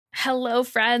Hello,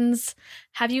 friends.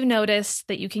 Have you noticed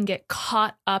that you can get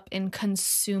caught up in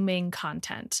consuming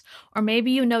content? Or maybe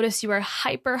you notice you are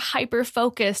hyper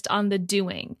focused on the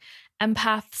doing.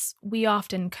 Empaths, we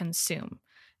often consume.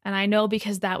 And I know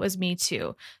because that was me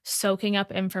too, soaking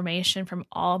up information from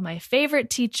all my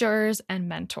favorite teachers and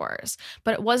mentors.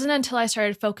 But it wasn't until I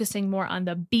started focusing more on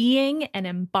the being and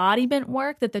embodiment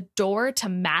work that the door to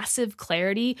massive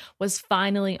clarity was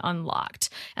finally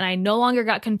unlocked. And I no longer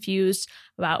got confused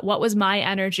about what was my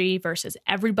energy versus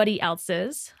everybody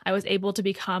else's. I was able to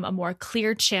become a more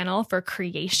clear channel for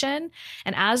creation,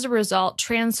 and as a result,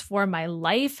 transform my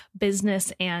life,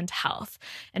 business, and health.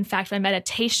 In fact, my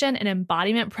meditation and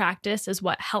embodiment practice is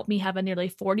what helped me have a nearly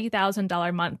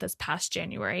 $40,000 month this past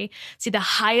January, see the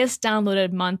highest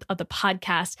downloaded month of the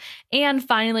podcast, and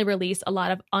finally release a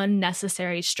lot of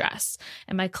unnecessary stress.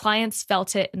 And my clients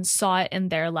felt it and saw it in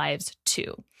their lives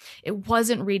too. It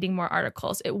wasn't reading more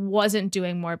articles. It wasn't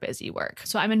doing more busy work.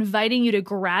 So I'm inviting you to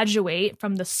graduate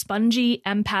from the spongy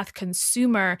empath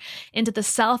consumer into the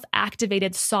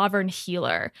self-activated sovereign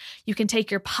healer. You can take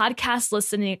your podcast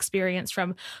listening experience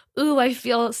from, ooh, I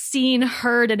feel seen,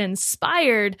 heard, and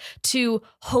inspired to,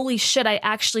 holy shit, I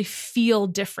actually feel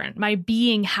different. My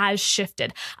being has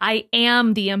shifted. I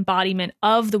am the embodiment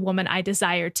of the woman I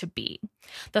desire to be.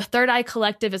 The Third Eye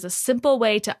Collective is a simple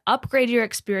way to upgrade your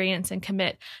experience and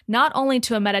commit not only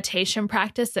to a meditation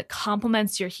practice that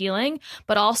complements your healing,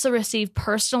 but also receive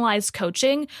personalized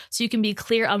coaching so you can be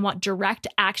clear on what direct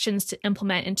actions to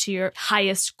implement into your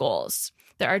highest goals.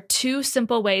 There are two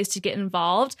simple ways to get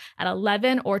involved at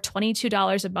 $11 or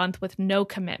 $22 a month with no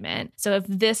commitment. So if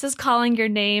this is calling your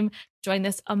name, join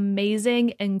this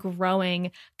amazing and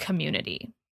growing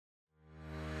community.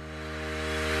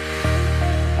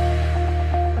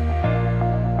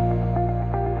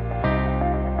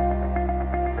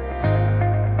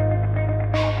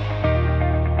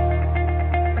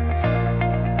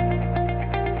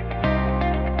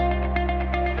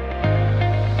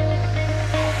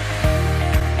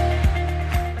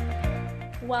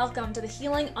 Welcome to the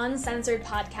Healing Uncensored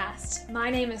podcast. My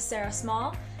name is Sarah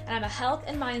Small, and I'm a health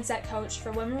and mindset coach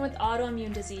for women with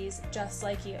autoimmune disease just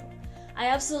like you. I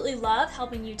absolutely love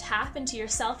helping you tap into your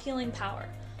self-healing power,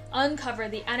 uncover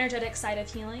the energetic side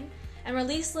of healing, and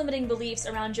release limiting beliefs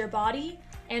around your body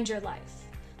and your life.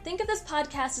 Think of this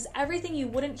podcast as everything you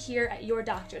wouldn't hear at your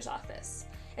doctor's office.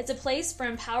 It's a place for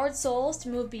empowered souls to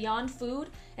move beyond food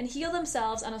and heal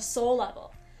themselves on a soul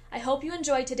level. I hope you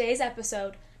enjoyed today's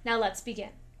episode. Now let's begin.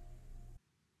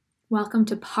 Welcome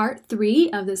to part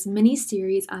 3 of this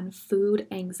mini-series on food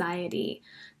anxiety.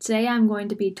 Today I'm going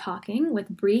to be talking with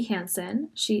Hanson.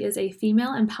 She is a female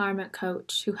empowerment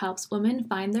coach who helps women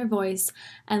find their voice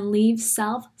and leave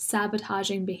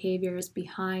self-sabotaging behaviors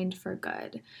behind for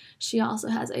good. She also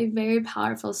has a very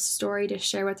powerful story to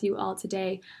share with you all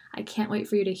today. I can't wait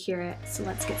for you to hear it, so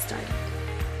let's get started.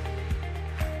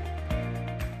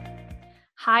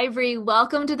 Hi, Bree.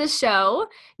 Welcome to the show.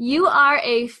 You are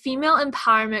a female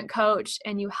empowerment coach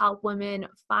and you help women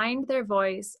find their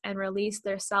voice and release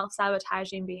their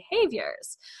self-sabotaging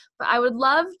behaviors. But I would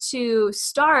love to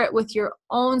start with your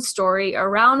own story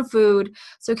around food.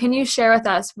 So can you share with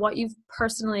us what you've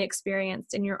personally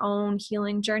experienced in your own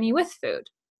healing journey with food?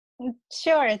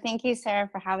 Sure. Thank you, Sarah,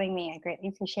 for having me. I greatly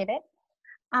appreciate it.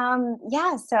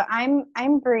 So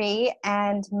I'm Bree,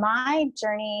 and my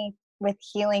journey with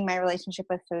healing my relationship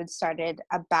with food started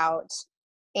about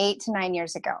 8 to 9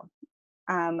 years ago.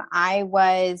 I'm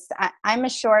a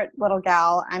short little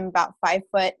gal. I'm about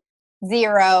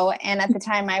 5'0", and at the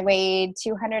time I weighed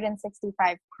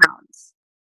 265 pounds.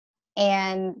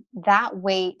 And that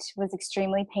weight was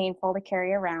extremely painful to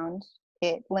carry around.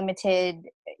 It limited,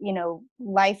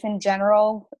 life in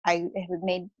general. It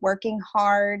made working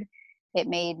hard. It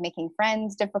made making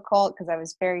friends difficult because I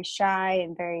was very shy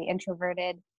and very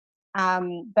introverted.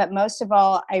 But most of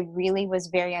all, I really was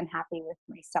very unhappy with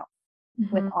myself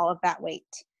with all of that weight.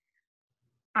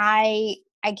 I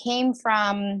came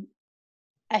from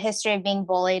a history of being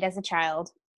bullied as a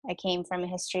child. I came from a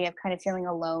history of kind of feeling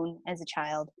alone as a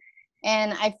child.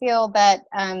 And I feel that,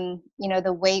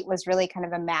 the weight was really kind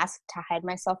of a mask to hide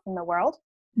myself from the world.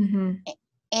 Mm-hmm.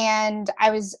 And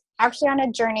I was actually on a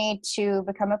journey to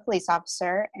become a police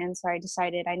officer. And so I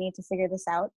decided I need to figure this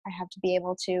out. I have to be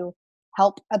able to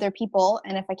help other people.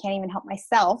 And if I can't even help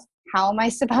myself, how am I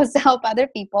supposed to help other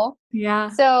people? Yeah.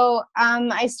 So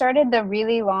I started the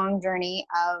really long journey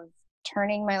of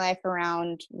turning my life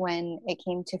around when it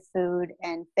came to food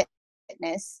and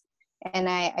fitness. And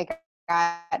I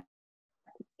got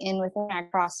in with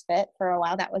CrossFit for a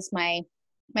while. That was my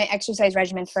exercise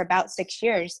regimen for about 6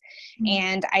 years. Mm-hmm.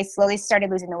 And I slowly started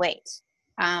losing the weight.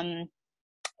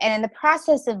 And in the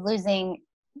process of losing,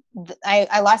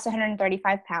 I lost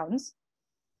 135 pounds,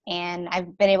 and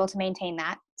I've been able to maintain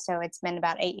that. So it's been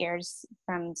about 8 years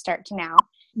from start to now.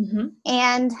 Mm-hmm.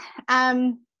 And,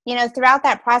 throughout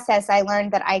that process, I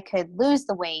learned that I could lose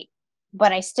the weight,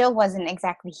 but I still wasn't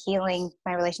exactly healing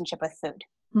my relationship with food.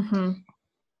 Mm-hmm.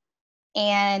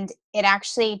 And it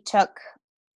actually took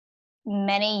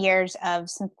many years of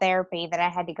some therapy that I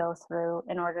had to go through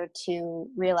in order to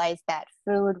realize that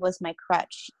food was my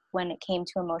crutch when it came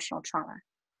to emotional trauma.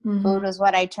 Mm-hmm. Food was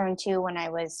what I turned to when I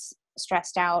was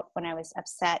stressed out, when I was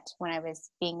upset, when I was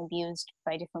being abused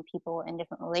by different people in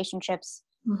different relationships.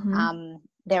 Mm-hmm.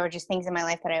 There were just things in my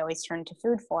life that I always turned to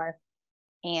food for.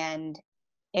 And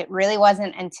it really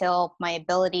wasn't until my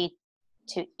ability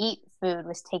to eat food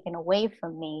was taken away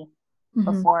from me Mm-hmm.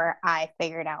 before I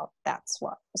figured out that's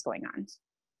what was going on.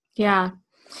 Yeah.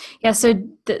 Yeah. So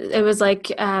it was like,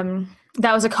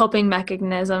 that was a coping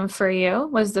mechanism for you,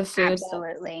 was the food.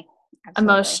 Absolutely.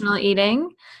 Emotional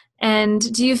eating.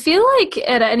 And do you feel like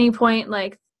at any point,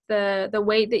 like the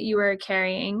weight that you were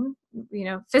carrying,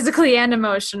 physically and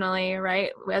emotionally,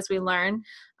 right, as we learn,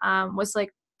 was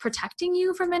like protecting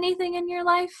you from anything in your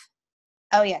life?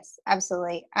 Oh yes,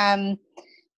 absolutely.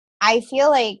 I feel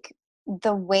like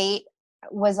the weight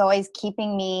was always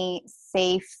keeping me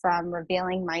safe from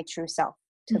revealing my true self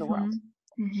to the world.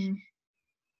 Mm-hmm. Mm-hmm.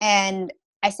 And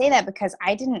I say that because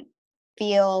I didn't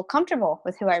feel comfortable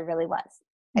with who I really was.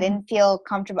 Mm-hmm. I didn't feel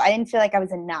comfortable. I didn't feel like I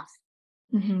was enough.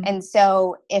 Mm-hmm. And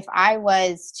so if I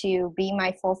was to be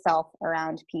my full self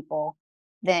around people,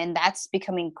 then that's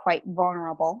becoming quite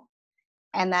vulnerable.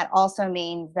 And that also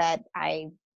means that I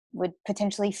would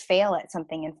potentially fail at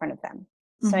something in front of them.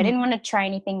 So I Mm-hmm. didn't want to try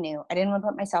anything new. I didn't want to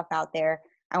put myself out there.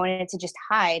 I wanted to just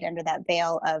hide under that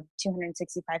veil of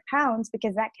 265 pounds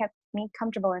because that kept me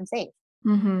comfortable and safe.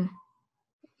 Mm-hmm.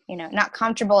 Not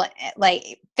comfortable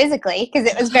like physically because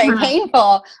it was very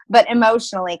painful, but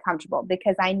emotionally comfortable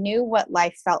because I knew what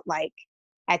life felt like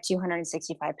at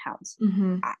 265 pounds.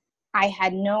 Mm-hmm. I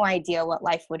had no idea what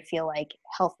life would feel like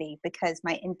healthy because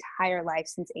my entire life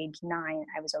since age 9,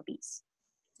 I was obese.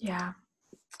 Yeah.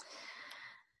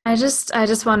 I just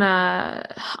want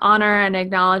to honor and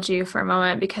acknowledge you for a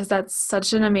moment because that's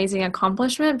such an amazing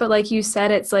accomplishment. But like you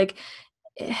said, it's like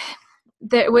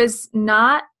there was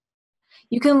not,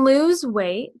 you can lose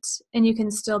weight and you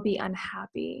can still be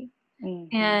unhappy.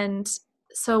 Mm-hmm. And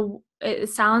so it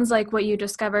sounds like what you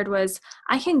discovered was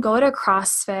I can go to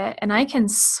CrossFit and I can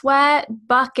sweat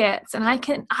buckets and I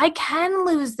can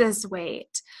lose this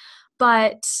weight,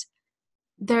 but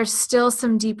there's still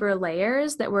some deeper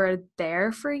layers that were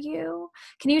there for you.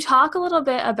 Can you talk a little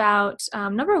bit about,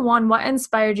 number one, what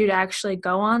inspired you to actually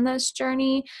go on this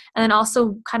journey? And then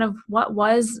also kind of what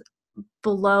was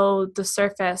below the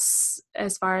surface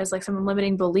as far as like some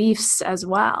limiting beliefs as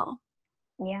well?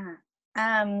 Yeah.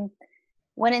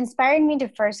 What inspired me to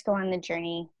first go on the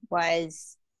journey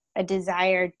was a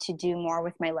desire to do more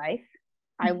with my life.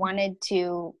 Mm-hmm. I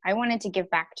wanted to give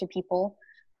back to people.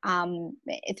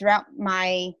 Throughout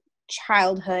my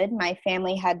childhood, my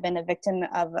family had been a victim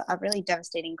of a really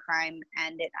devastating crime,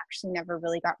 and it actually never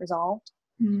really got resolved.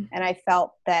 Mm-hmm. And I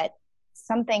felt that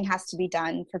something has to be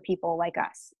done for people like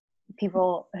us,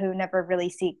 people who never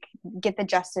really get the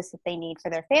justice that they need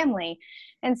for their family.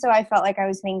 And so I felt like I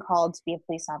was being called to be a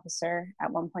police officer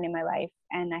at one point in my life.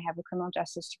 And I have a criminal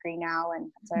justice degree now.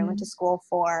 And so I went to school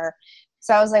for,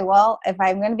 so I was like, well, if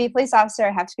I'm going to be a police officer,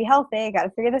 I have to be healthy. I got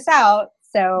to figure this out.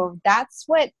 So that's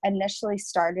what initially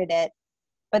started it.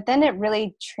 But then it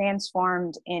really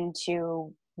transformed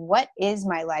into what is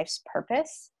my life's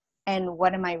purpose and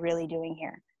what am I really doing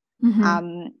here?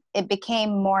 Mm-hmm. It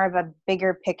became more of a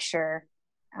bigger picture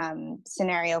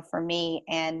scenario for me.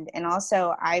 And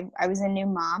also I was a new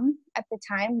mom at the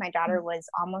time. My daughter was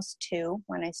almost 2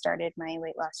 when I started my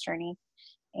weight loss journey.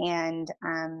 And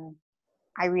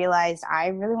I realized I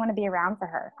really want to be around for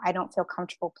her. I don't feel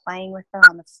comfortable playing with her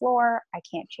on the floor. I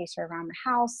can't chase her around the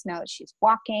house now that she's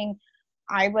walking.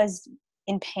 I was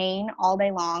in pain all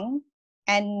day long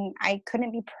and I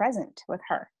couldn't be present with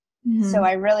her. Mm-hmm. So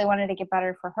I really wanted to get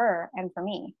better for her and for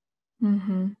me.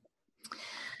 Mm-hmm.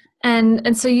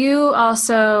 And so you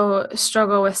also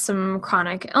struggle with some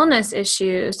chronic illness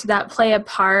issues. Did that play a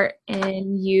part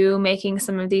in you making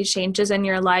some of these changes in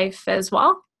your life as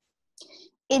well?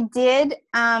 It did,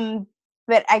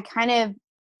 but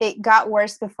it got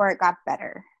worse before it got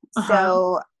better. Uh-huh.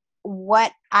 So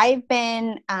I've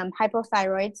been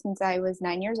hypothyroid since I was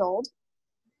 9 years old.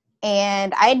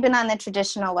 And I had been on the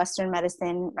traditional Western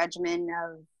medicine regimen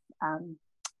of,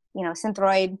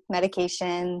 Synthroid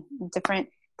medication, different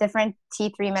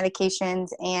T3 medications,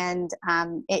 and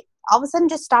it all of a sudden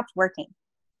just stopped working.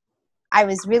 I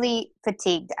was really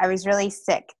fatigued. I was really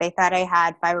sick. They thought I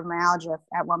had fibromyalgia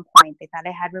at one point. They thought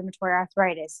I had rheumatoid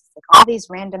arthritis, like all these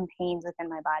random pains within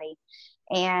my body.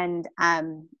 And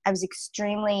I was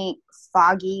extremely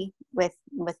foggy with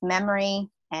memory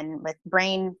and with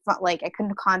brain. Like I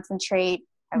couldn't concentrate.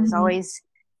 I was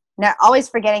always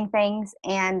forgetting things,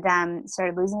 and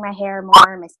started losing my hair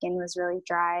more. My skin was really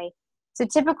dry. So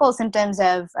typical symptoms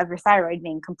of your thyroid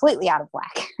being completely out of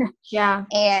whack. Yeah.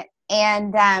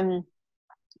 And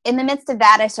in the midst of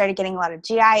that, I started getting a lot of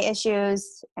GI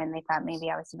issues, and they thought maybe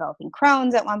I was developing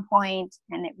Crohn's at one point,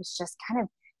 and it was just kind of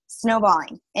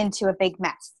snowballing into a big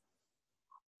mess.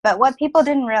 But what people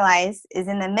didn't realize is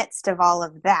in the midst of all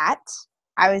of that,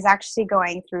 I was actually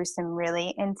going through some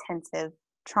really intensive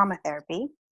trauma therapy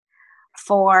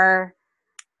for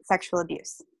sexual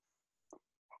abuse.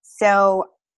 So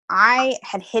I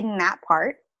had hidden that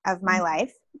part of my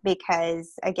life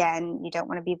because, again, you don't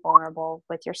want to be vulnerable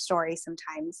with your story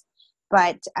sometimes.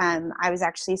 But I was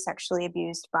actually sexually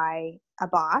abused by a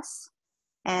boss.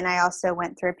 And I also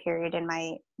went through a period in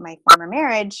my former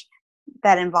marriage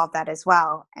that involved that as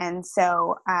well. And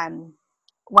so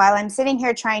while I'm sitting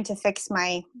here trying to fix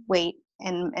my weight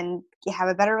and have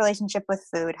a better relationship with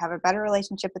food, have a better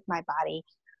relationship with my body,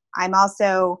 I'm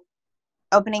also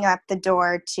opening up the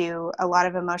door to a lot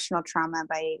of emotional trauma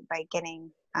by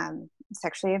getting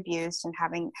sexually abused and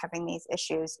having these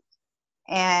issues.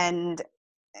 And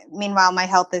meanwhile, my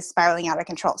health is spiraling out of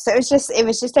control. So it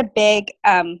was just a big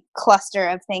cluster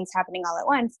of things happening all at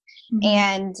once.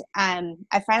 And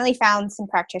I finally found some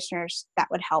practitioners that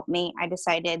would help me. I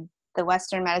decided the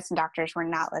Western medicine doctors were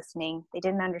not listening. They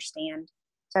didn't understand.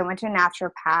 So I went to a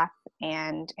naturopath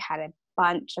and had a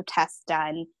bunch of tests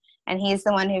done. And he's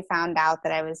the one who found out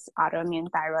that I was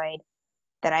autoimmune thyroid,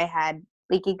 that I had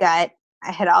leaky gut.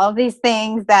 I had all of these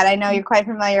things that I know you're quite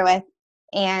familiar with.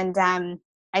 And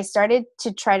I started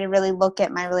to try to really look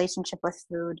at my relationship with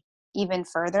food even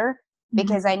further,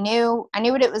 because I knew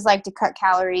what it was like to cut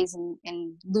calories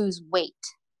and lose weight.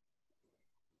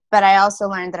 But I also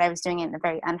learned that I was doing it in a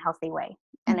very unhealthy way.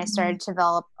 And I started to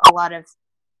develop a lot of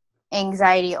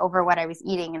anxiety over what I was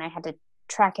eating, and I had to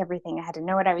track everything. I had to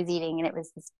know what I was eating, and it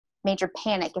was this major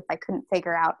panic if I couldn't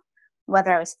figure out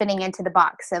whether I was fitting into the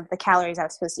box of the calories I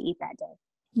was supposed to eat that day.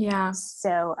 Yeah.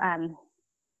 So,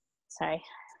 sorry,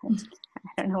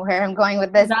 I don't know where I'm going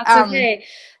with this. That's okay.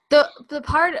 The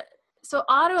part, so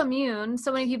autoimmune,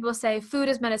 so many people say food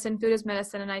is medicine,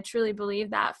 and I truly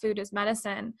believe that food is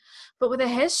medicine. But with a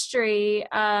history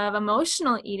of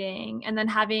emotional eating and then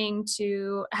have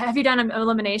you done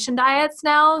elimination diets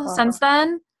now since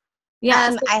then?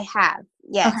 Yeah. I have,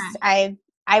 yes. Okay.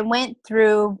 I went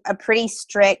through a pretty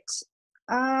strict,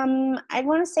 I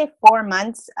want to say 4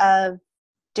 months of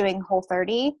doing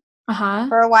Whole30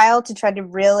 for a while to try to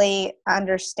really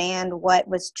understand what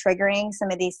was triggering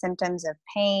some of these symptoms of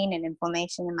pain and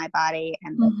inflammation in my body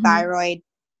and the thyroid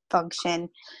function.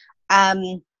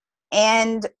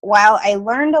 And while I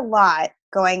learned a lot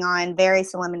going on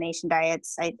various elimination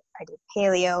diets, I did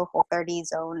paleo, Whole30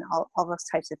 zone, all those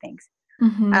types of things.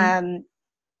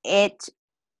 It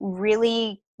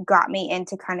really got me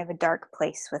into kind of a dark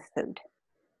place with food,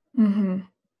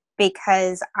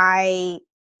 because I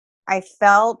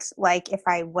felt like if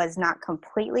I was not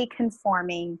completely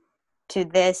conforming to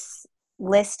this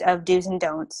list of do's and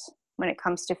don'ts when it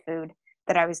comes to food,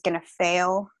 that I was going to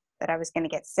fail, that I was going to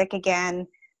get sick again,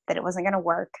 that it wasn't going to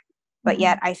work. But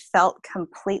yet I felt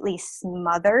completely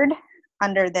smothered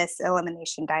under this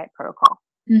elimination diet protocol.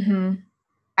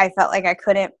 I felt like I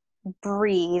couldn't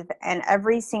breathe. And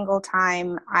every single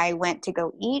time I went to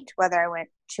go eat, whether I went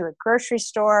to a grocery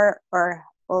store or,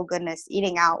 oh goodness,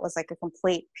 eating out was like a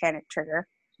complete panic trigger.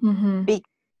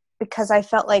 Because I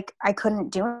felt like I couldn't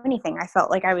do anything. I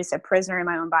felt like I was a prisoner in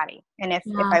my own body. And if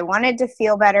I wanted to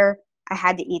feel better, I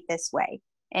had to eat this way.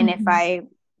 And if I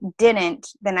didn't,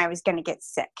 then I was going to get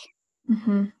sick.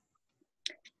 And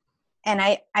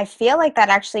I feel like that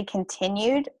actually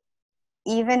continued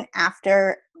even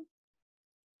after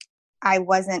I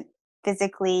wasn't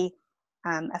physically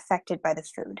affected by the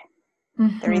food.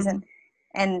 The reason,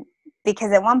 and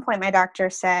because at one point my doctor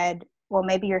said, well,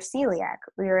 maybe you're celiac,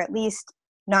 or you're at least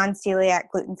non-celiac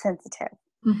gluten sensitive.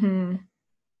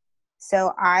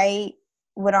 So I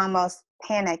would almost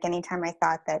panic anytime I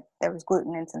thought that there was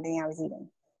gluten in something I was eating.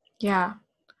 Yeah.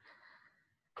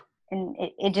 And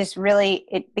it just really,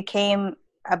 it became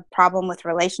a problem with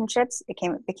relationships. It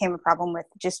became a problem with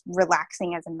just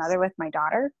relaxing as a mother with my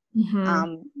daughter.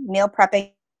 Meal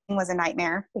prepping was a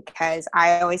nightmare because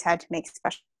I always had to make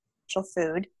special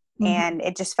food, and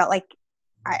it just felt like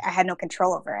I had no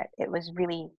control over it. It was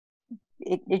really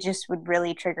it just would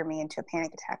really trigger me into a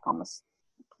panic attack almost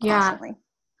Yeah. constantly.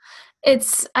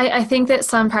 I think that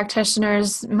some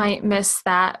practitioners might miss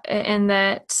that, in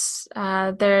that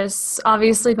there's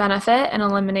obviously benefit in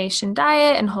elimination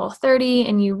diet and Whole30,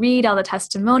 and you read all the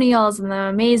testimonials and the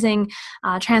amazing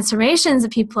transformations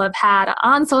that people have had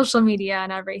on social media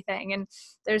and everything. And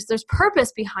there's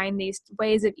purpose behind these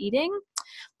ways of eating.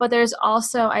 But there's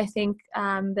also, I think,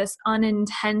 this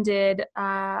unintended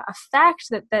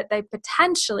effect that they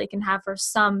potentially can have for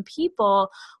some people,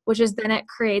 which is then it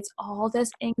creates all this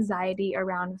anxiety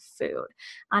around food.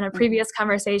 On a previous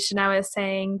conversation, I was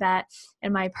saying that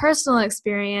in my personal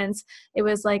experience, it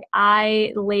was like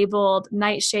I labeled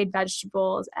nightshade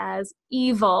vegetables as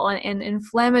evil and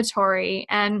inflammatory,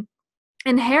 and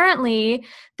inherently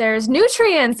there's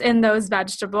nutrients in those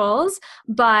vegetables,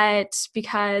 but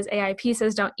because AIP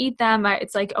says don't eat them,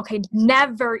 it's like, okay,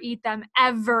 never eat them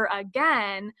ever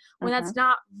again, when that's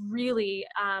not really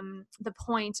the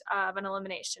point of an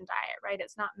elimination diet, right?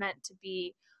 It's not meant to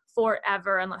be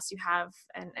forever unless you have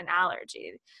an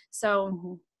allergy.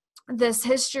 So this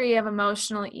history of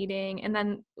emotional eating, and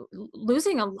then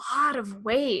losing a lot of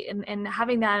weight, and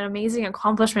having that amazing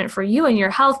accomplishment for you and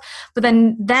your health, but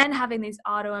then having these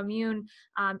autoimmune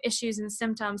issues and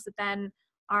symptoms that then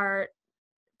are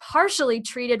partially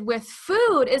treated with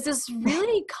food, is this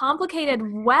really complicated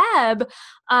web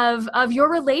of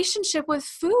your relationship with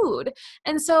food.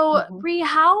 And so, Bree,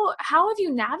 how have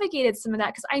you navigated some of that?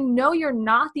 Because I know you're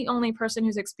not the only person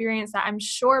who's experienced that. I'm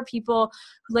sure people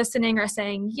listening are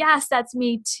saying, yes, that's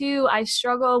me too. I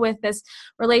struggle with this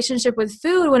relationship with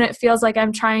food when it feels like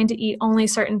I'm trying to eat only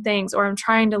certain things, or I'm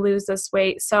trying to lose this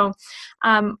weight. So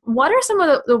what are some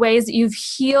of the ways that you've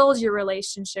healed your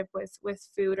relationship with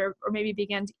food, or maybe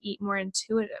began to eat more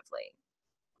intuitively?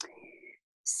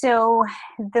 So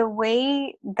the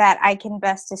way that I can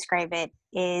best describe it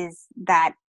is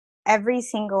that every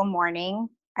single morning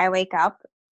I wake up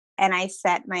and I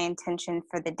set my intention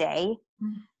for the day,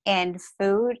 and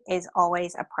food is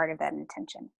always a part of that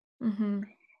intention.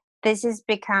 This has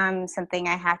become something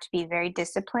I have to be very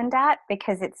disciplined at,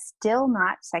 because it's still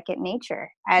not second nature.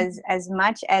 As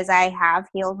much as I have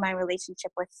healed my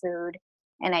relationship with food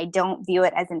and I don't view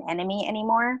it as an enemy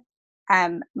anymore,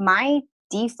 my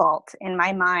default in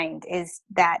my mind is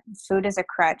that food is a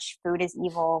crutch, food is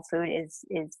evil, food is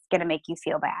going to make you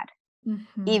feel bad.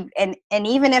 And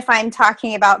even if I'm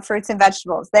talking about fruits and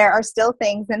vegetables, there are still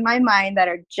things in my mind that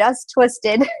are just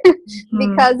twisted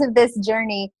because of this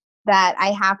journey, that I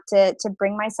have to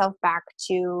bring myself back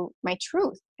to my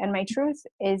truth. And my truth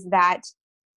is that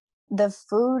the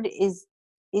food is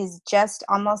just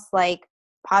almost like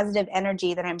positive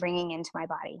energy that I'm bringing into my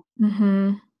body.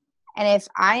 And if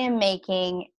I am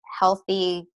making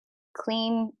healthy,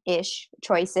 clean-ish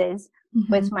choices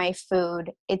with my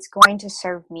food, it's going to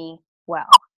serve me well.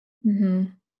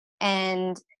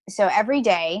 And so every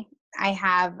day I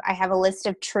have a list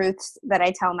of truths that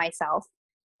I tell myself,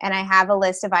 and I have a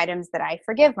list of items that I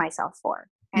forgive myself for.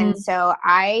 And so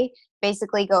I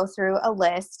basically go through a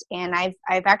list, and I've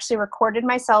actually recorded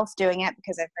myself doing it,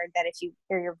 because I've heard that if you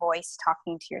hear your voice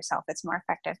talking to yourself, it's more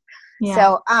effective.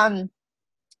 So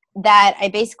that I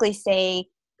basically say,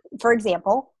 for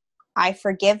example, I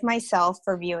forgive myself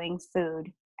for viewing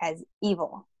food as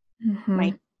evil.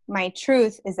 My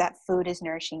truth is that food is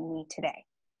nourishing me today.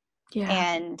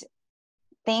 And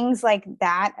things like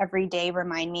that every day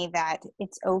remind me that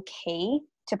it's okay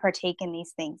to partake in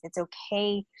these things. It's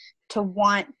okay to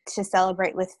want to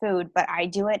celebrate with food, but I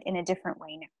do it in a different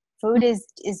way now. Food is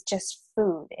just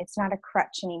food. It's not a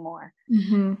crutch anymore.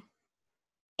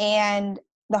 And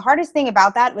the hardest thing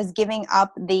about that was giving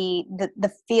up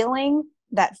the feeling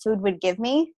that food would give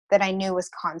me, that I knew was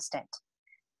constant.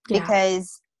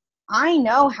 Because I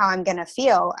know how I'm going to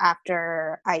feel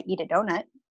after I eat a donut,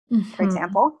 for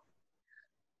example.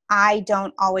 I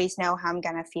don't always know how I'm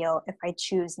going to feel if I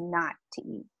choose not to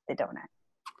eat the donut.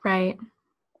 Right.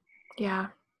 Yeah.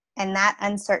 And that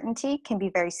uncertainty can be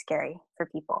very scary for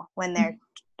people when they're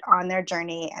on their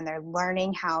journey and they're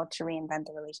learning how to reinvent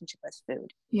the relationship with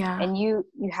food. And you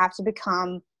have to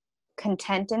become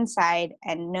content inside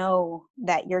and know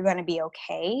that you're going to be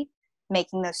okay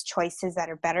making those choices that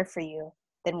are better for you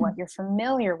than what you're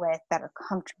familiar with, that are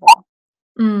comfortable.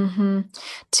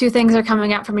 Two things are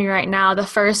coming up for me right now. The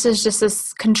first is just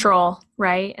this control,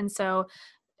 right? And so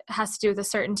it has to do with the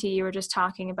certainty you were just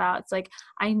talking about. It's like,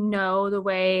 I know the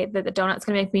way that the donut's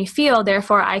going to make me feel,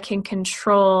 therefore I can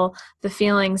control the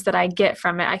feelings that I get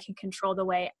from it. I can control the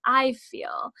way I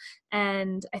feel.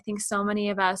 And I think so many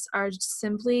of us are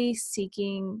simply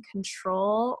seeking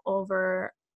control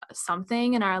over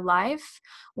something in our life,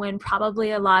 when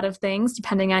probably a lot of things,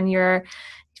 depending on your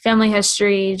family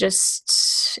history,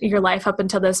 just your life up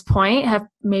until this point, have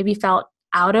maybe felt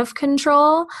out of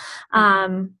control.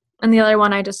 And the other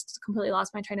one, I just completely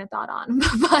lost my train of thought on,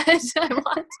 but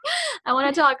I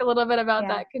want to talk a little bit about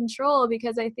that control,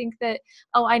 because I think that,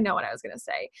 I know what I was going to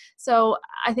say. So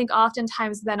I think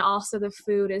oftentimes then also the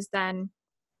food is then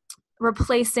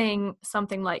replacing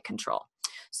something like control.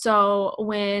 So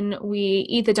when we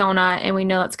eat the donut and we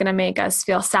know it's going to make us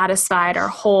feel satisfied or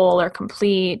whole or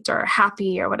complete or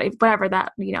happy or whatever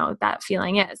that, that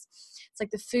feeling is, it's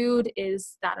like the food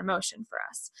is that emotion for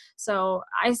us. So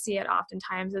I see it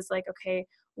oftentimes as like, okay,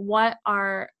 what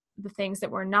are the things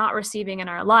that we're not receiving in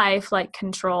our life, like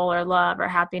control or love or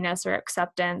happiness or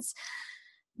acceptance,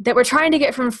 that we're trying to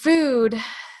get from food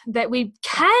that we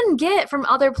can get from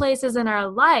other places in our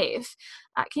life.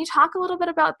 Can you talk a little bit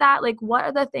about that? Like, what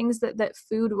are the things that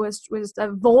food was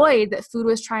the void that food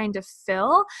was trying to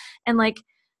fill? And like,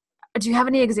 do you have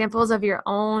any examples of your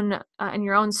own in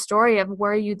your own story of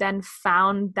where you then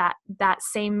found that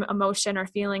same emotion or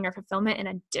feeling or fulfillment in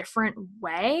a different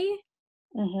way?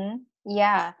 Mm-hmm.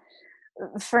 Yeah.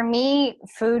 For me,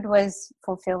 food was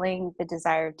fulfilling the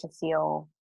desire to feel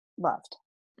loved.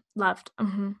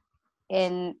 Mm-hmm.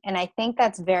 And I think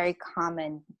that's very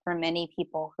common for many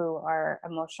people who are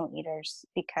emotional eaters,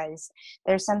 because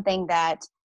there's something that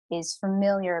is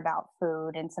familiar about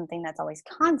food and something that's always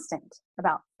constant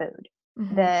about food.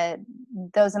 Mm-hmm.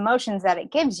 Those emotions that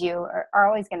it gives you are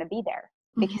always going to be there,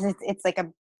 because mm-hmm. it's like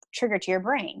a trigger to your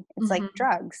brain. It's mm-hmm. like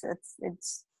drugs.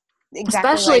 It's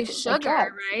exactly especially like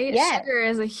sugar, right? Yes. Sugar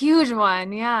is a huge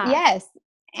one. Yeah. Yes.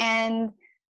 And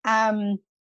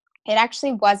it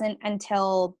actually wasn't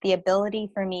until the ability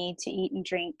for me to eat and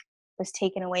drink was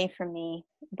taken away from me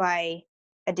by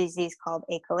a disease called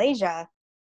achalasia,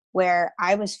 where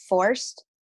I was forced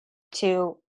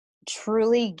to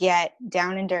truly get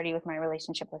down and dirty with my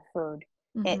relationship with food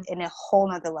mm-hmm. in a whole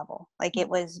nother level. Like, it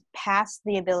was past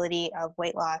the ability of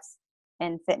weight loss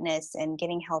and fitness and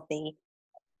getting healthy.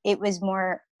 It was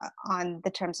more on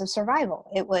the terms of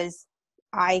survival. It was,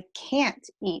 I can't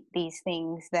eat these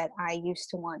things that I used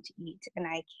to want to eat, and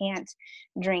I can't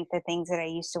drink the things that I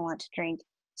used to want to drink.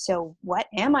 So what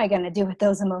am I going to do with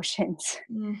those emotions?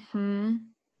 Mm-hmm.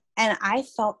 And I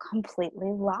felt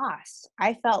completely lost.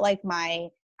 I felt like my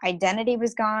identity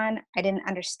was gone. I didn't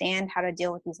understand how to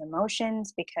deal with these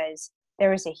emotions because there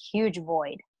was a huge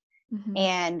void. Mm-hmm.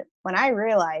 And when I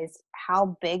realized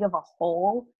how big of a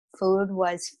hole food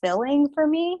was filling for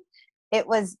me, it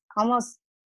was almost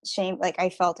shame. Like, I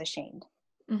felt ashamed.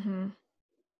 Mm-hmm.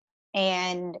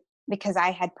 And because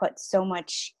I had put so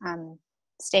much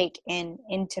stake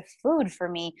into food for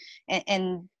me,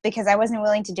 and because I wasn't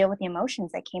willing to deal with the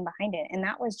emotions that came behind it. And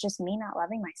that was just me not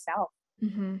loving myself.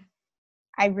 Mm-hmm.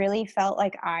 I really felt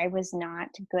like I was not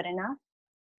good enough.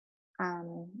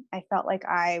 I felt like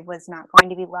I was not going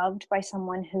to be loved by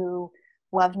someone who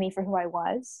loved me for who I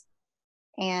was.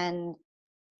 And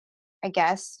I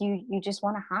guess you just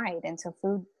want to hide. And so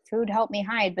food helped me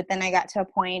hide. But then I got to a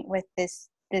point with this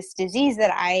disease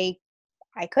that I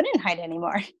couldn't hide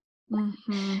anymore.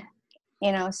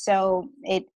 Mm-hmm. So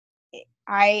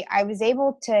I was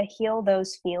able to heal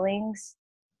those feelings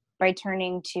by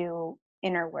turning to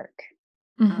inner work.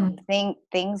 Mm-hmm.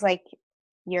 Things like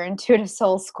your intuitive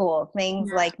soul school,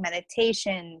 things like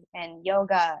meditation and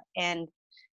yoga, and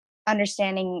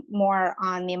understanding more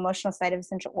on the emotional side of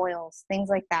essential oils, things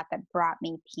like that brought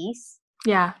me peace.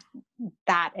 Yeah.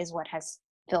 That is what has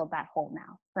filled that hole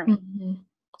now for me. Mm-hmm.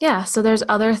 Yeah. So there's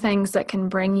other things that can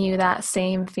bring you that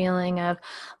same feeling of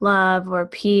love or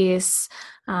peace,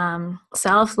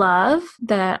 self-love,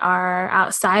 that are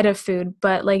outside of food,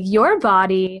 but like your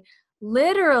body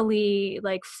literally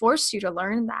like forced you to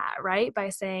learn that, right? By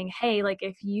saying, hey, like,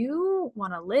 if you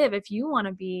want to live, if you want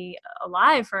to be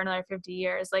alive for another 50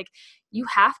 years, like, you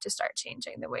have to start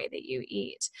changing the way that you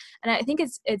eat. And I think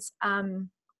it's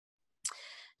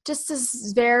just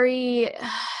this very,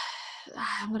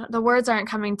 the words aren't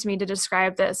coming to me to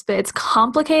describe this, but it's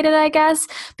complicated, I guess,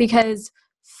 because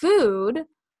food,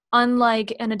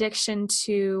 unlike an addiction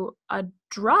to a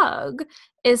drug,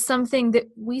 is something that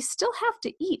we still have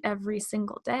to eat every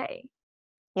single day.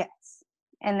 Yes.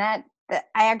 And that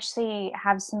I actually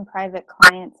have some private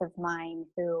clients of mine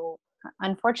who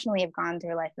unfortunately have gone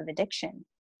through a life of addiction.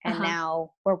 And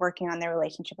now we're working on their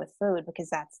relationship with food, because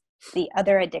that's the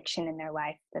other addiction in their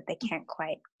life that they can't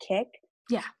quite kick.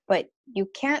 Yeah. But you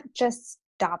can't just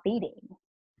stop eating,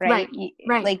 right?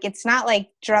 Right. Like, it's not like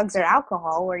drugs or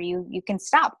alcohol where you can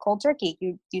stop cold turkey.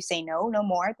 You say, no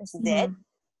more. This is it.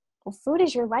 Well, food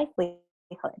is your life,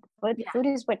 But Yeah. food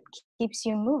is what keeps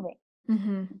you moving.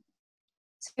 Mm-hmm.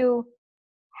 So,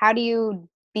 how do you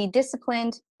be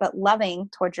disciplined but loving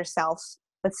towards yourself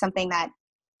with something that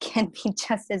can be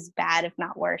just as bad, if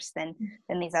not worse, than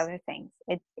these other things?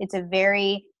 It's a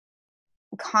very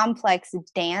complex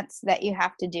dance that you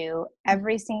have to do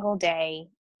every single day,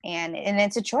 and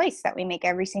it's a choice that we make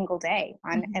every single day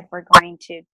on Mm-hmm. if we're going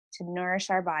to nourish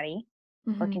our body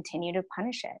or Mm-hmm. continue to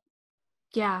punish it.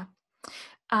 Yeah.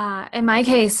 In my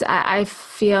case, I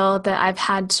feel that I've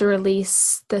had to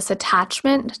release this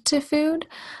attachment to food.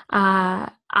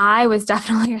 I was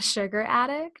definitely a sugar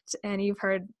addict, and you've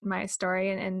heard my story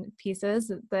in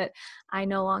pieces that I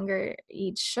no longer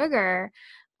eat sugar.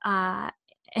 Uh,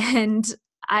 and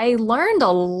I learned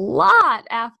a lot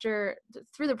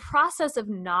through the process of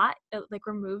not like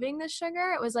removing the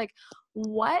sugar. It was like,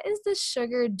 what is the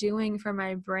sugar doing for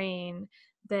my brain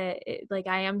like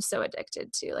I am so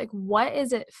addicted to? Like, what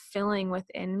is it filling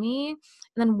within me? And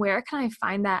then where can I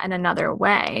find that in another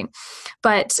way?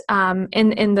 But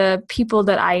in the people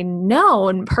that I know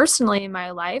and personally in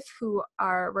my life who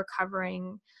are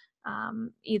recovering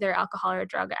either alcohol or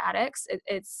drug addicts,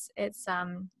 it's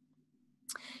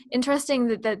interesting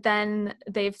that then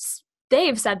they've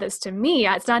said this to me.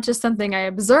 It's not just something I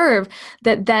observe,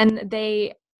 that then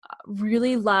they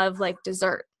really love like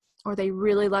dessert, or they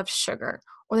really love sugar,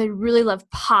 or they really love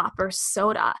pop or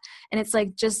soda. And it's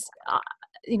like just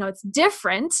it's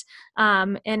different,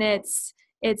 and it's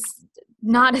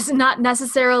not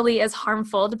necessarily as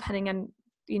harmful depending on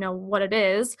what it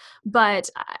is. But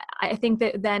I think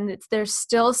that then there's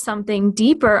still something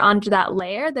deeper under that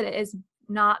layer that is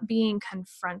not being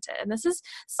confronted. And this is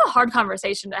a hard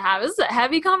conversation to have. This is a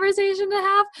heavy conversation to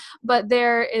have, but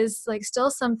there is like still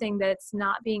something that's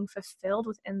not being fulfilled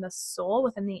within the soul,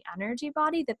 within the energy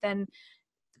body, that then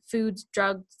foods,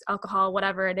 drugs, alcohol,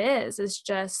 whatever it is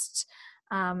just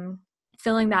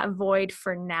filling that void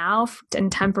for now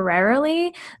and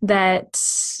temporarily, that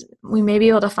we may be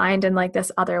able to find in like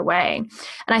this other way.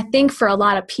 And I think for a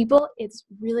lot of people, it's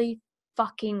really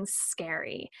fucking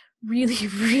scary, really,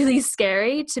 really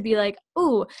scary to be like,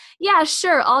 oh, yeah,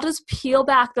 sure, I'll just peel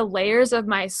back the layers of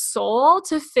my soul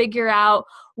to figure out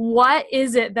what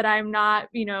is it that I'm not,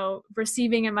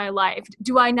 receiving in my life.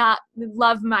 Do I not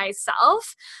love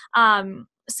myself?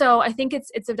 So I think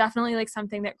it's definitely like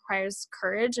something that requires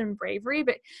courage and bravery.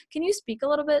 But can you speak a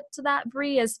little bit to that,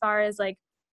 Bree, as far as like,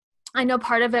 I know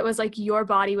part of it was like your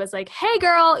body was like, hey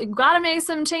girl, you got to make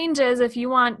some changes if you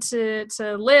want to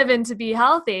live and to be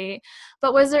healthy.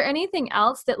 But was there anything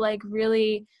else that like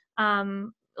really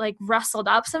like rustled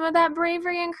up some of that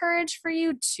bravery and courage for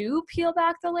you to peel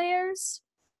back the layers?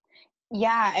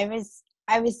 Yeah,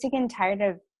 I was sick and tired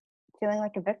of feeling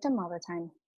like a victim all the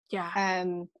time.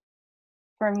 Yeah.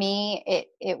 For me,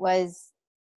 it was,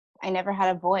 I never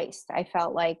had a voice. I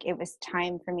felt like it was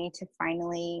time for me to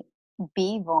finally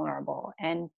be vulnerable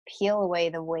and peel away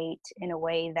the weight in a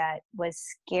way that was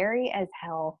scary as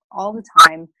hell all the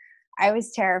time. I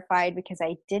was terrified because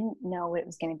I didn't know what it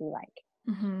was going to be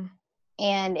like. Mm-hmm.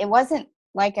 And it wasn't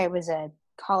like I was a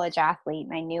college athlete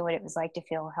and I knew what it was like to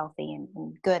feel healthy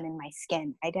and good in my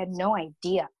skin. I had no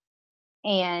idea.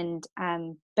 And,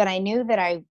 but I knew that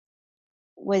I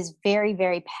was very,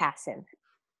 very passive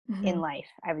in Mm-hmm. life.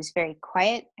 I was very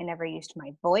quiet. I never used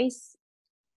my voice.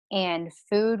 And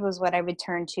food was what I would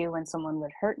turn to when someone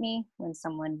would hurt me, when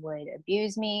someone would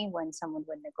abuse me, when someone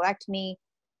would neglect me.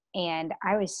 And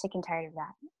I was sick and tired of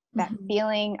that Mm-hmm.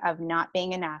 feeling of not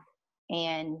being enough.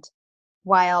 And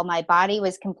while my body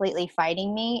was completely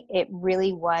fighting me, it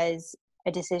really was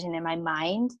a decision in my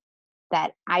mind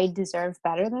that I deserve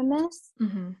better than this.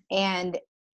 Mm-hmm. And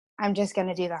I'm just going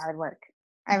to do the hard work.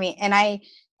 I mean, and I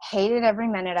hated every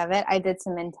minute of it. I did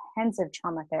some intensive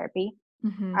trauma therapy.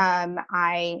 Mm-hmm.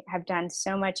 I have done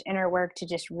so much inner work to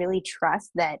just really trust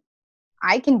that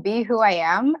I can be who I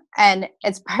am and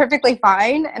it's perfectly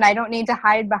fine. And I don't need to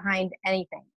hide behind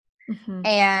anything. Mm-hmm.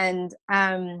 And,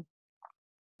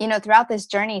 throughout this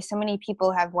journey, so many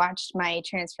people have watched my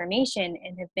transformation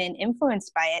and have been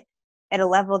influenced by it at a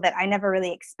level that I never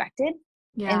really expected. And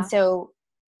Yeah. so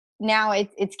now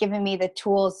it's given me the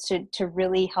tools to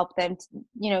really help them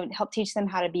help teach them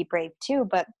how to be brave too.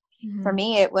 But for Mm-hmm.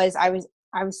 me, it was I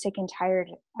was sick and tired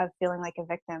of feeling like a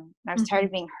victim, and I was tired Mm-hmm.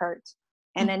 of being hurt.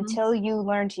 And Mm-hmm. until you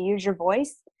learn to use your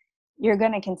voice, you're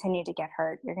going to continue to get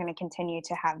hurt. You're going to continue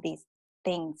to have these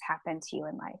things happen to you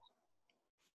in life.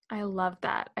 I love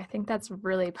that. I think that's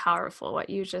really powerful what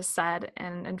you just said,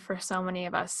 and for so many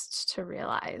of us to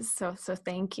realize. So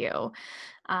thank you.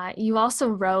 You also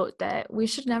wrote that we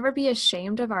should never be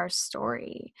ashamed of our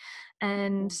story,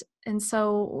 and Mm.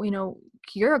 so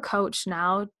you're a coach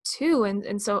now too.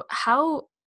 And so how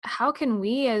can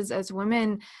we as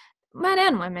women, men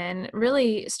and women,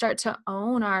 really start to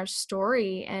own our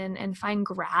story and find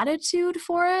gratitude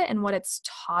for it and what it's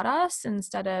taught us,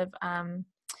 instead of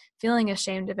feeling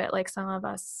ashamed of it like some of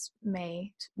us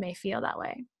may feel that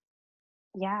way?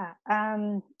 Yeah,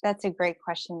 that's a great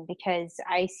question because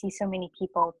I see so many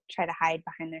people try to hide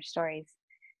behind their stories.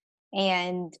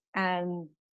 And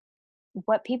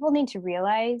what people need to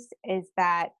realize is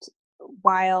that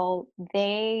while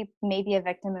they may be a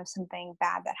victim of something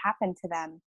bad that happened to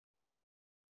them,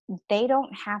 they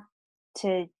don't have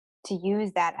to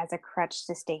use that as a crutch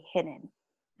to stay hidden.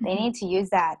 They Mm-hmm. need to use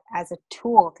that as a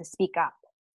tool to speak up,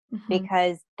 Mm-hmm.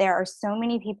 because there are so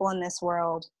many people in this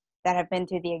world that have been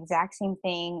through the exact same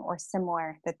thing or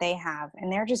similar that they have,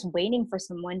 and they're just waiting for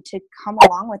someone to come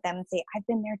along with them and say, I've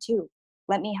been there too,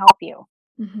 let me help you.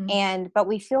 Mm-hmm. And but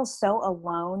we feel so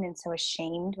alone and so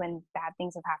ashamed when bad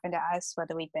things have happened to us,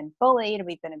 whether we've been bullied,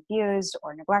 we've been abused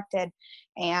or neglected.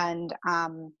 And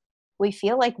we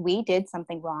feel like we did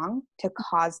something wrong to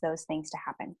cause those things to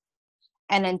happen.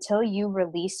 And until you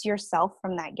release yourself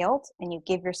from that guilt and you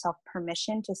give yourself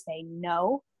permission to say,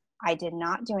 no, I did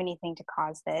not do anything to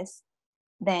cause this,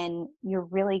 then you're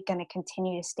really going to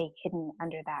continue to stay hidden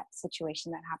under that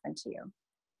situation that happened to you.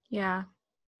 Yeah.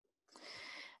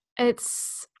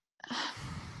 It's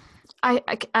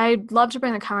I'd love to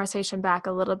bring the conversation back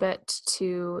a little bit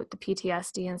to the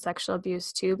PTSD and sexual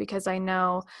abuse too, because I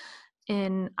know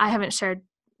I haven't shared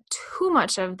too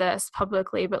much of this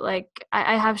publicly, but like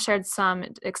I have shared some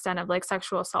extent of like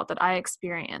sexual assault that I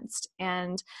experienced.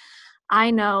 And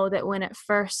I know that when it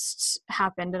first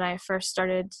happened and I first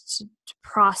started to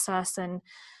process and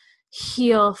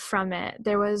heal from it,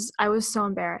 I was so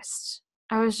embarrassed.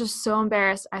 I was just so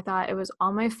embarrassed. I thought it was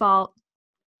all my fault.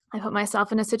 I put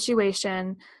myself in a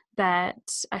situation that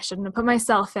I shouldn't have put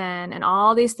myself in, and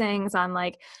all these things on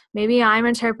like, maybe I'm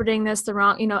interpreting this the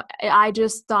wrong, I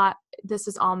just thought this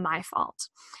is all my fault.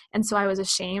 And so I was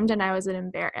ashamed and I was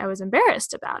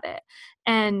embarrassed about it.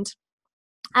 And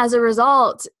as a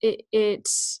result, it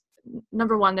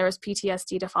number one, there was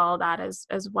PTSD to follow that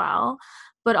as well.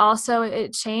 But also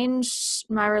it changed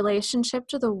my relationship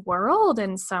to the world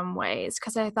in some ways,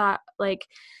 because I thought, like,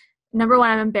 number one,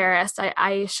 I'm embarrassed.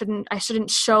 I shouldn't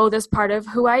show this part of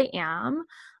who I am.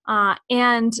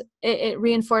 And it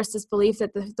reinforced this belief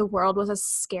that the world was a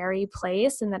scary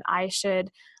place and that I should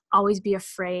always be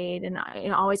afraid and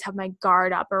always have my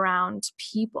guard up around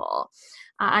people.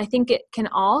 I think it can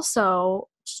also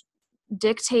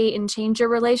dictate and change your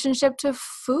relationship to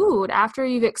food after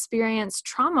you've experienced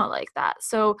trauma like that.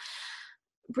 So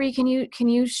Bree, can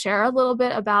you share a little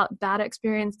bit about that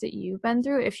experience that you've been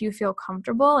through, if you feel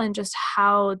comfortable, and just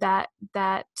how that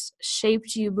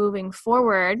shaped you moving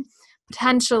forward,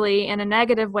 potentially in a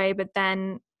negative way, but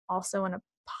then also in a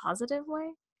positive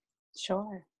way?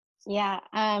 Sure. Yeah.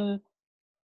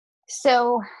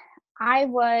 So I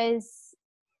was,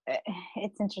 uh,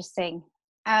 it's interesting.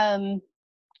 Um,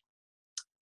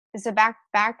 so back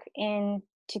in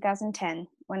 2010,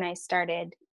 when I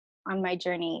started on my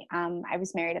journey, I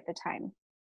was married at the time,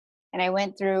 and I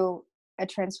went through a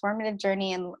transformative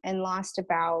journey and lost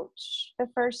about the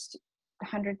first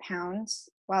 100 pounds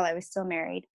while I was still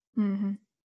married. Mm-hmm.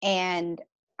 And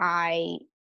I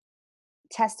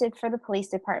tested for the police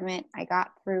department. I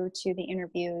got through to the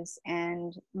interviews,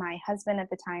 and my husband at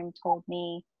the time told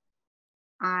me,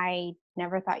 I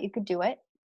never thought you could do it.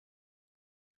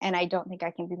 And I don't think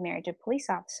I can be married to a police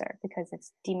officer because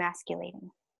it's demasculating.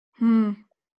 Hmm.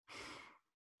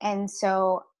 And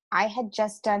so I had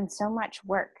just done so much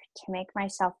work to make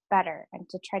myself better and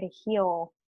to try to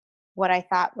heal what I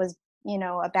thought was,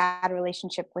 a bad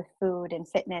relationship with food and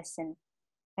fitness.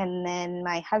 And then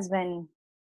my husband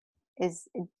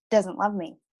doesn't love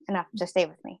me enough to stay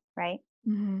with me, right?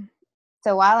 Mm-hmm.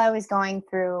 So while I was going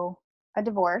through a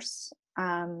divorce,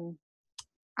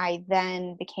 I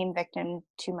then became victim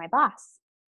to my boss,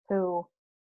 who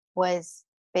was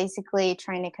basically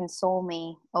trying to console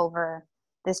me over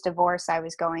this divorce I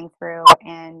was going through,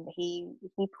 and he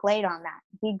played on that.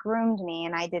 He groomed me,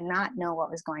 and I did not know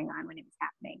what was going on when it was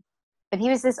happening. But he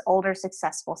was this older,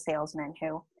 successful salesman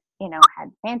who, had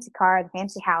a fancy car, the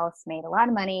fancy house, made a lot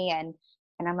of money, and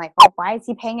I'm like, well, why is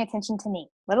he paying attention to me,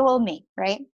 little old me,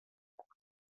 right?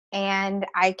 And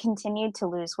I continued to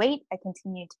lose weight. I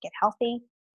continued to get healthy,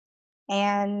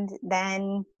 and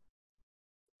then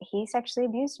he sexually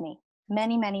abused me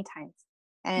many, many times.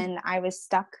 And I was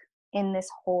stuck in this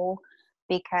hole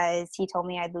because he told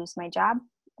me I'd lose my job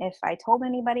if I told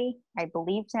anybody. I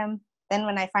believed him. Then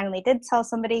when I finally did tell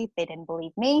somebody, they didn't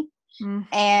believe me. Mm.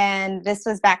 And this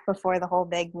was back before the whole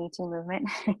big Me Too movement.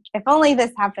 If only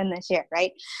this happened this year,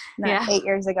 right? Not Yeah. 8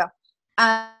 years ago.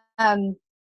 Um,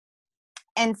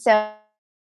 and so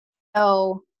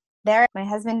there, my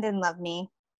husband didn't love me.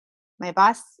 My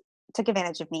boss took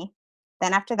advantage of me.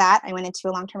 Then after that, I went into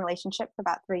a long-term relationship for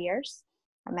about 3 years.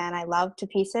 A man I loved to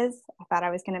pieces. I thought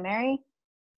I was going to marry.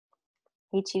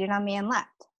 He cheated on me and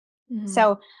left. Mm-hmm.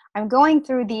 So I'm going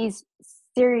through these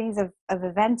series of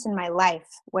events in my life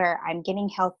where I'm getting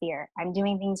healthier. I'm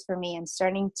doing things for me. I'm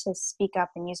starting to speak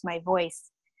up and use my voice.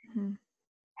 Mm-hmm.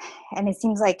 And it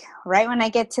seems like right when I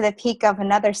get to the peak of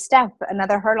another step,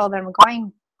 another hurdle that I'm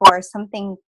going for,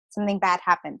 something bad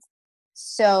happens.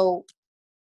 So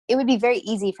it would be very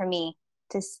easy for me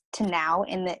to now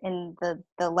in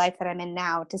the life that I'm in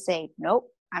now to say, nope,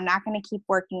 I'm not going to keep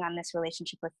working on this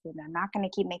relationship with food. I'm not going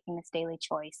to keep making this daily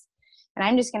choice. And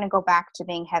I'm just going to go back to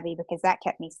being heavy because that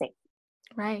kept me safe.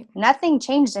 Right. Nothing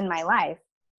changed in my life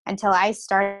until I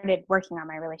started working on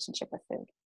my relationship with food.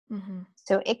 Mm-hmm.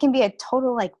 So it can be a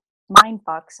total like mind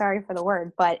fuck, sorry for the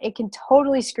word, but it can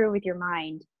totally screw with your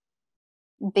mind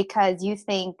because you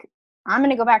think, I'm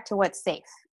going to go back to what's safe.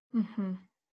 Mm-hmm.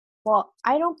 Well,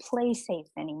 I don't play safe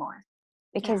anymore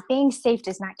Yeah. because being safe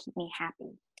does not keep me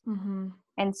happy. Mm-hmm.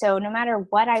 And so no matter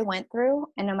what I went through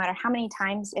and no matter how many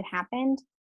times it happened,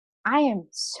 I am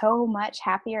so much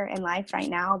happier in life right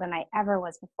now than I ever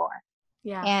was before.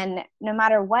 Yeah. And no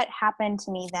matter what happened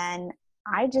to me then,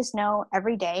 I just know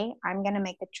every day I'm going to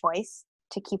make the choice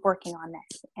to keep working on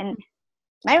this. And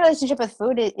my relationship with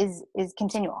food is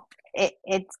continual.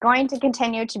 It's going to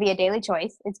continue to be a daily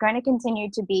choice. It's going to continue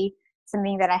to be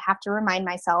something that I have to remind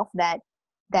myself that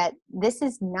this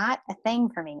is not a thing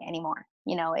for me anymore.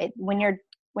 You know, when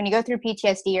you go through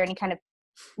PTSD or any kind of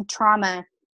trauma,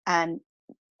 um,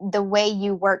 the way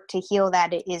you work to heal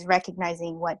that is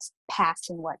recognizing what's past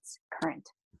and what's current.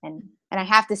 And I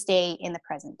have to stay in the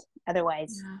present.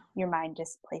 Otherwise, Yeah. your mind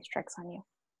just plays tricks on you.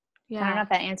 I don't Yeah. know if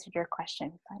that answered your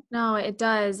question, but No, it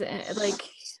does.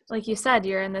 Like you said,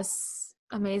 you're in this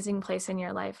amazing place in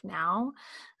your life now.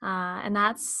 And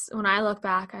that's when I look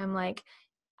back, I'm like,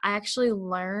 I actually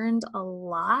learned a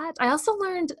lot. I also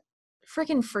learned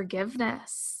freaking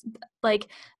forgiveness. Like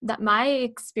that my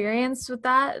experience with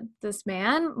this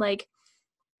man, like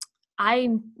I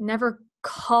never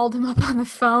called him up on the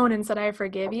phone and said, I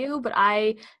forgive you, but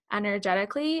I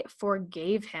energetically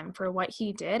forgave him for what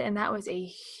he did. And that was a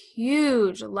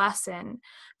huge lesson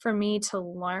for me to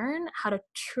learn how to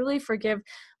truly forgive,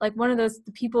 like one of the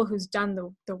people who's done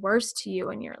the worst to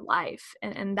you in your life.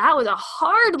 And that was a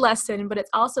hard lesson, but it's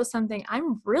also something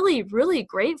I'm really, really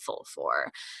grateful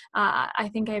for. I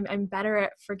think I'm better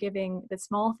at forgiving the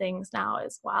small things now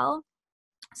as well.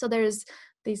 So there's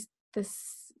these,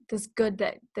 this good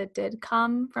that did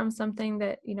come from something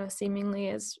that, you know, seemingly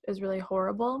is really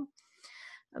horrible.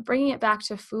 Bringing it back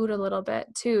to food a little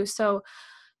bit too. So,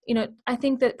 you know, I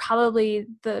think that probably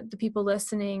the people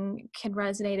listening can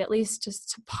resonate at least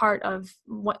just to part of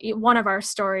one of our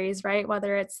stories, right?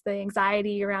 Whether it's the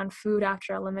anxiety around food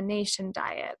after elimination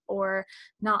diet, or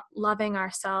not loving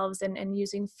ourselves and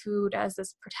using food as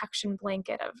this protection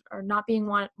blanket or not being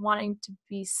wanting to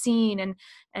be seen,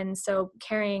 and so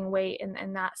carrying weight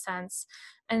in that sense.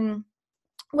 And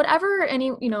whatever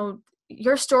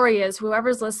your story is,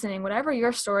 whoever's listening, whatever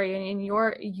your story and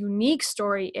your unique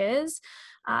story is,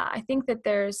 I think that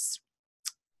there's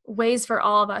ways for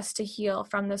all of us to heal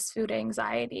from this food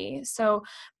anxiety. So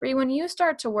Bree, when you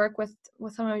start to work with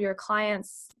some of your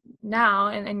clients now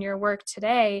and your work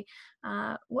today,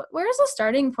 where's the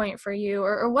starting point for you,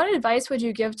 or what advice would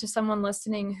you give to someone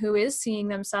listening who is seeing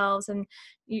themselves and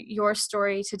your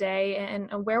story today, and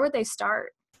where would they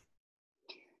start?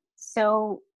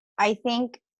 so I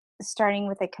think starting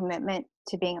with a commitment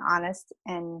to being honest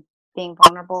and being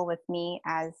vulnerable with me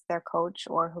as their coach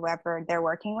or whoever they're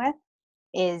working with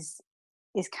is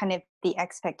kind of the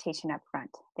expectation up front.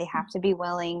 They have to be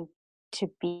willing to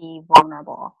be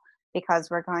vulnerable because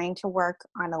we're going to work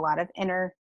on a lot of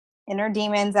inner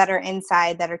demons that are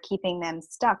inside that are keeping them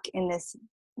stuck in this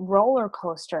roller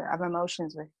coaster of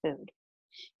emotions with food.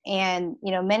 And,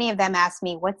 you know, many of them ask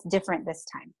me, what's different this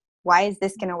time? Why is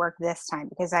this going to work this time?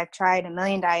 Because I've tried a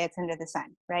million diets under the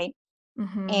sun, right?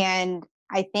 Mm-hmm. And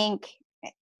I think,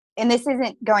 and this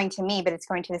isn't going to me, but it's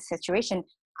going to the situation.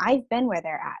 I've been where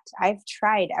they're at. I've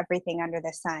tried everything under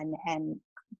the sun and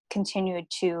continued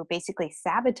to basically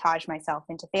sabotage myself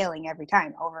into failing every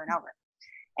time over and over.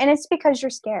 And it's because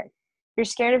you're scared. You're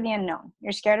scared of the unknown.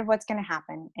 You're scared of what's going to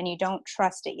happen, and you don't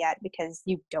trust it yet because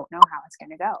you don't know how it's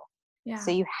going to go. Yeah. So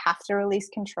you have to release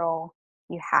control.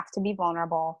 You have to be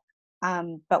vulnerable.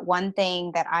 But one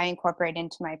thing that I incorporate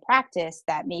into my practice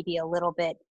that may be a little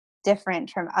bit different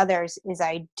from others is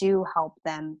I do help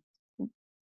them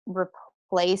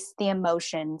replace the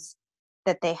emotions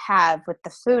that they have with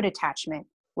the food attachment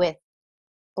with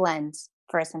blends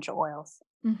for essential oils.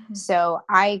 Mm-hmm. So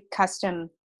I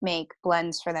custom make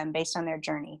blends for them based on their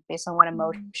journey, based on what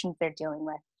emotions they're dealing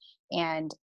with.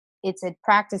 And it's a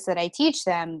practice that I teach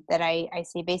them that I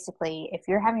say basically, if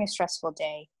you're having a stressful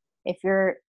day, if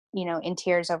you're, in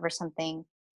tears over something,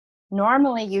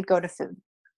 normally you'd go to food.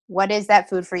 What is that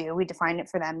food for you? We define it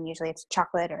for them. Usually it's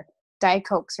chocolate or Diet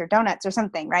Cokes or donuts or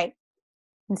something, right?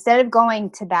 Instead of going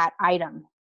to that item,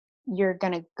 you're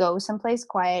going to go someplace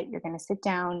quiet. You're going to sit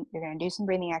down. You're going to do some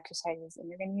breathing exercises and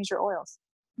you're going to use your oils.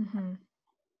 Mm-hmm.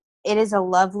 It is a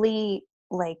lovely,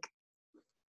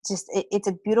 it's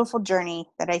a beautiful journey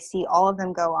that I see all of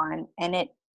them go on. And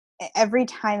every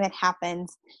time it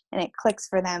happens and it clicks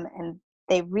for them and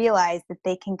they realize that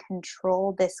they can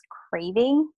control this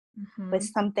craving with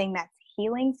something that's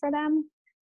healing for them.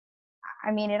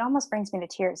 I mean, it almost brings me to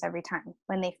tears every time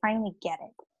when they finally get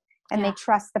it and they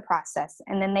trust the process,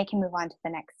 and then they can move on to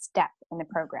the next step in the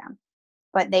program.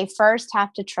 But they first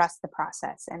have to trust the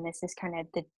process, and this is kind of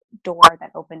the door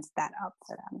that opens that up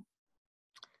for them.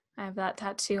 I have that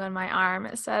tattoo on my arm.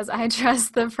 It says, "I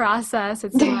trust the process."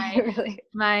 It's in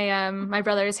my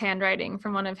brother's handwriting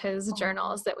from one of his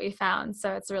journals that we found.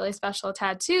 So it's a really special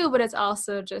tattoo, but it's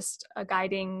also just a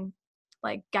guidepost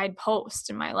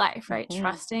in my life, right? Mm-hmm.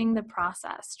 Trusting the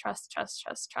process, trust.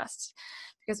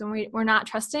 Because when we're not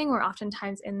trusting, we're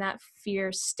oftentimes in that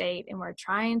fear state and we're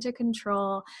trying to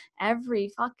control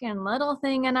every fucking little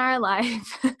thing in our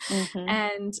life. Mm-hmm.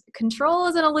 And control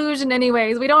is an illusion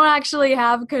anyways. We don't actually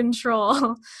have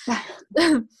control.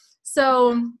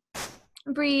 So,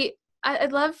 Bree,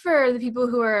 I'd love for the people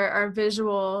who are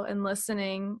visual and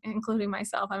listening, including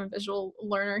myself, I'm a visual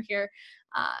learner here.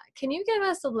 Can you give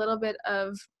us a little bit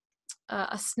of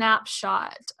a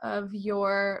snapshot of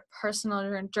your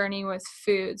personal journey with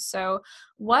food? So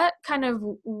what kind of,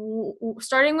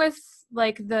 starting with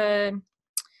like the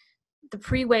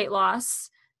pre-weight loss,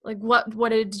 like what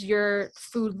did your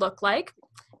food look like?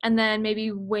 And then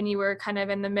maybe when you were kind of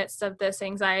in the midst of this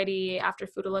anxiety after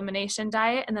food elimination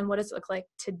diet, and then what does it look like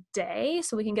today?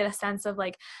 So we can get a sense of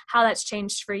like how that's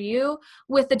changed for you,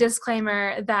 with the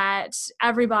disclaimer that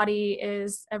everybody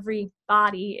is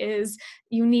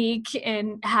unique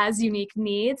and has unique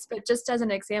needs, but just as an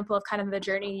example of kind of the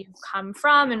journey you've come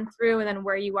from and through, and then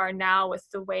where you are now with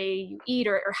the way you eat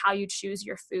or how you choose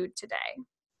your food today.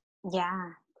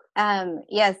 Yeah.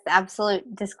 Yes, absolute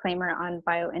disclaimer on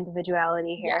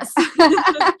bio-individuality here.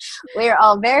 Yes. We are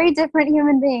all very different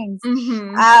human beings.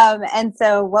 Mm-hmm. And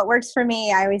so what works for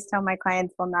me, I always tell my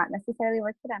clients, will not necessarily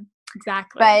work for them.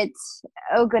 Exactly. But,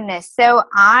 oh goodness. So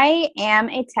I am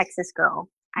a Texas girl.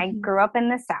 I grew up in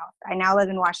the South. I now live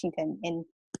in Washington, in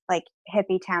like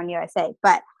hippie town, USA.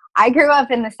 But I grew up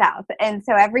in the South. And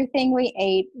so everything we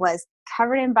ate was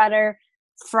covered in butter,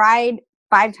 fried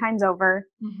 5 times over,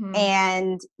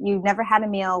 and you never had a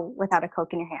meal without a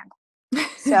Coke in your hand.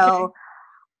 So okay.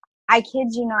 I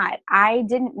kid you not, I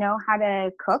didn't know how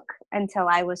to cook until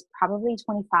I was probably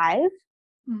 25.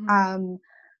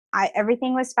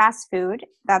 Everything was fast food.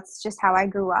 That's just how I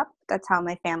grew up. That's how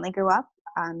my family grew up.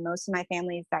 Most of my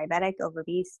family is diabetic,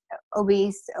 obese,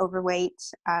 overweight,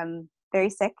 very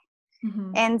sick.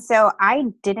 And so I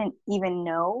didn't even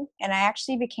know, and I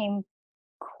actually became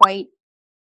quite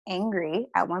angry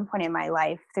at one point in my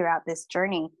life throughout this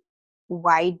journey.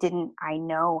 Why didn't I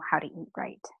know how to eat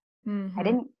right? I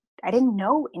didn't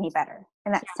know any better.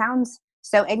 And that sounds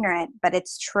so ignorant, but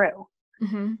it's true.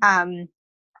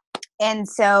 And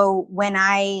so when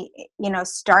I,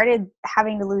 started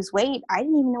having to lose weight, I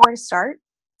didn't even know where to start.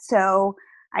 So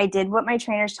I did what my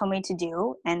trainers told me to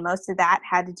do. And most of that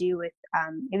had to do with,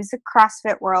 it was a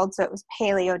CrossFit world. So it was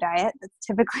paleo diet. That's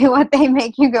typically what they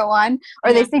make you go on,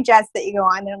 or they suggest that you go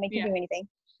on. They don't make you do anything.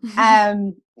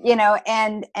 And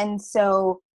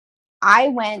so I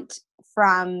went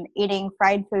from eating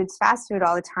fried foods, fast food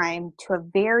all the time, to a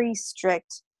very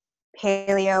strict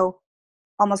paleo,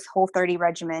 almost Whole30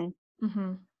 regimen.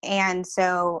 And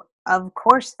so of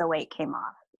course the weight came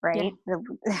off, right? Yeah.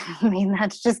 I mean,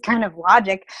 that's just kind of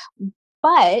logic.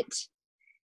 But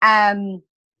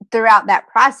throughout that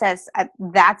process,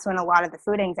 that's when a lot of the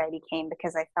food anxiety came,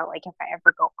 because I felt like if I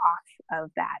ever go off of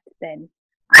that, then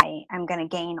I'm going to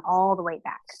gain all the weight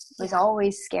back. I was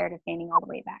always scared of gaining all the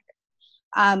weight back.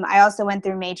 I also went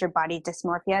through major body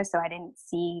dysmorphia, so I didn't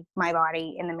see my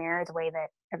body in the mirror the way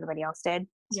that everybody else did.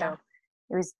 So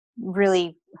it was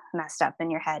really messed up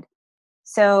in your head.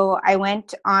 So I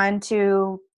went on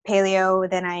to paleo,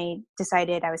 then I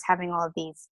decided I was having all of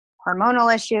these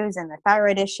hormonal issues and the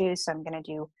thyroid issues. So I'm going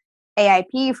to do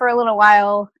AIP for a little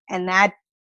while. And that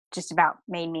just about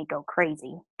made me go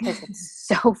crazy because it's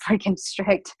so freaking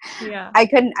strict. Yeah. I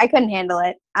couldn't handle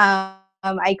it.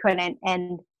 I couldn't.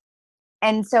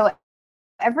 And so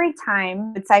every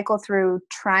time I'd cycle through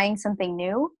trying something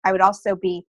new, I would also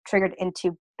be triggered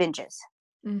into binges.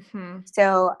 Mm-hmm.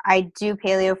 So I do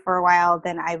paleo for a while,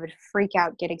 then I would freak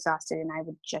out, get exhausted, and I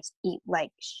would just eat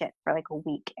like shit for like a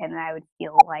week. And then I would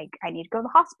feel like I need to go to the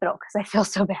hospital because I feel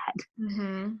so bad.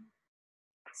 Mm-hmm.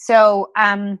 So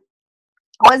it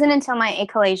wasn't until my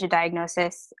achalasia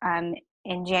diagnosis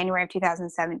in January of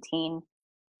 2017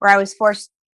 where I was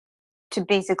forced to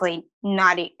basically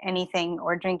not eat anything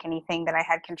or drink anything that I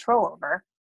had control over,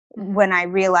 Mm-hmm. when I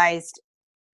realized,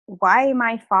 why am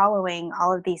I following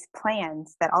all of these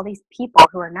plans that all these people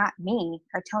who are not me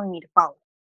are telling me to follow?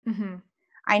 Mm-hmm.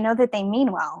 I know that they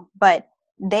mean well, but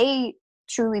they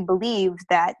truly believe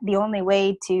that the only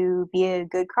way to be a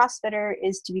good CrossFitter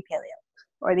is to be paleo,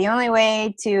 or the only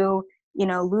way to,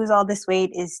 lose all this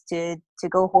weight is to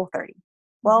go Whole30.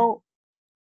 Well,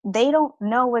 they don't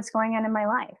know what's going on in my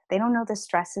life. They don't know the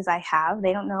stresses I have.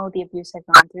 They don't know the abuse I've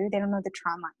gone through. They don't know the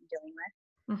trauma I'm dealing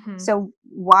with. Mm-hmm. So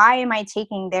why am I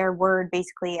taking their word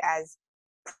basically as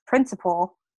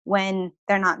principle when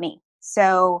they're not me?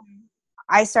 So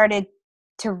I started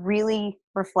to really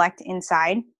reflect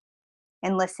inside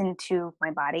and listen to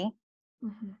my body.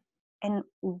 Mm-hmm. And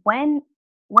when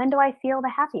do I feel the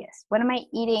happiest? When am I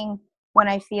eating when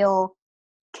I feel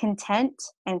content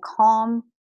and calm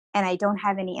and I don't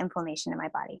have any inflammation in my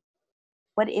body?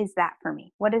 What is that for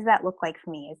me? What does that look like for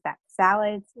me? Is that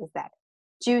salads? Is that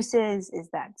juices? Is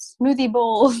that smoothie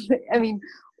bowls? I mean,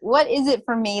 what is it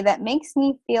for me that makes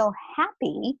me feel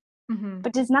happy, Mm-hmm.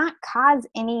 but does not cause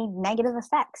any negative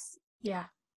effects? Yeah.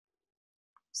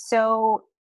 So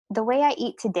the way I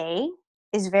eat today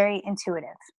is very intuitive.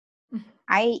 Mm-hmm.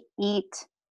 I eat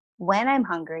when I'm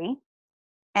hungry,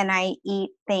 and I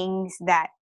eat things that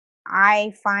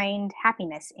I find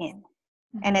happiness in.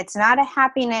 And it's not a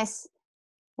happiness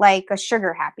like a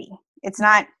sugar happy. It's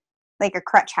not like a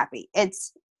crutch happy.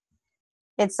 It's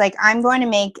like I'm going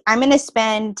to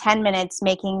spend 10 minutes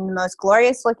making the most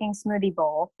glorious looking smoothie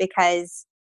bowl because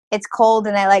it's cold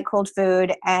and I like cold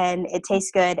food and it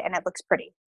tastes good and it looks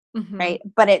pretty, Mm-hmm. right?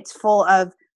 But it's full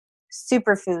of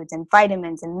superfoods and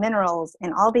vitamins and minerals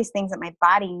and all these things that my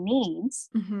body needs.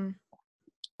 Mm-hmm.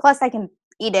 Plus I can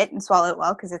eat it and swallow it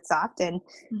well because it's soft and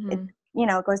it, Mm-hmm.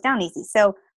 it goes down easy.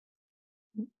 So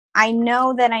I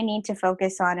know that I need to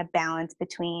focus on a balance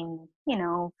between,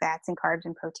 fats and carbs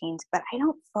and proteins, but I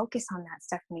don't focus on that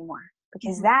stuff anymore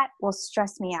because Mm-hmm. that will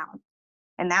stress me out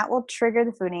and that will trigger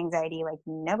the food anxiety like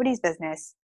nobody's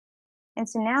business. And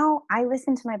so now I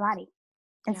listen to my body.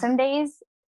 And Yeah. some days,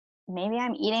 maybe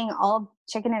I'm eating all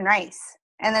chicken and rice.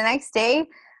 And the next day,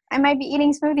 I might be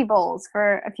eating smoothie bowls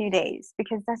for a few days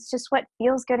because that's just what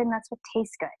feels good and that's what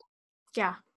tastes good.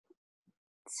 Yeah.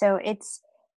 So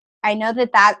I know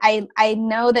I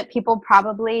know that people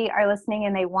probably are listening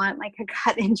and they want like a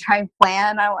cut and dry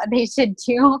plan on what they should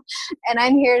do. And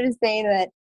I'm here to say that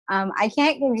I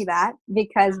can't give you that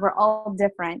because we're all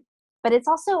different, but it's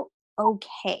also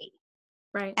okay.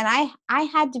 Right. And I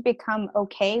had to become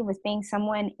okay with being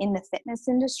someone in the fitness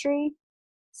industry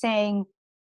saying,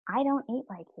 I don't eat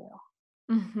like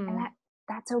you. Mm-hmm. And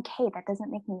that's okay. That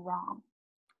doesn't make me wrong.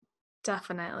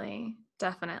 Definitely.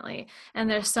 Definitely. And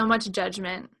there's so much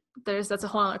judgment. That's a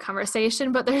whole other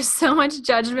conversation, but there's so much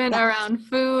judgment Yes. around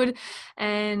food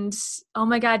and, oh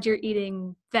my God, you're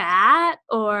eating that,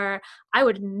 or I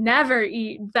would never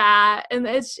eat that. And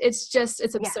it's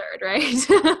absurd, right?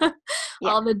 Yeah.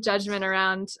 All the judgment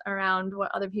around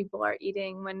what other people are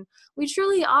eating when we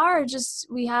truly are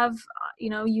we have,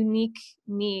 unique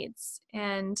needs.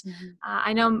 And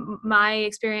I know my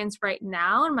experience right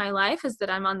now in my life is that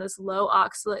I'm on this low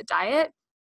oxalate diet.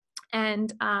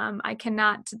 And I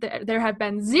cannot, there have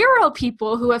been 0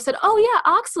 people who have said, oh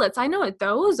yeah, oxalates, I know what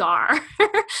those are.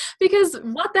 Because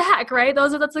what the heck, right?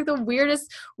 That's like the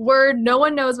weirdest word. No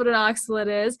one knows what an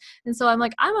oxalate is. And so I'm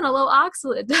like, I'm on a low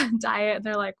oxalate diet. And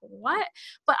they're like, what?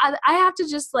 But I have to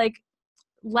just like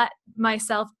let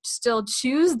myself still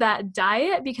choose that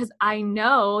diet because I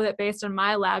know that based on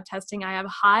my lab testing, I have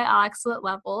high oxalate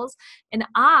levels and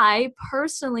I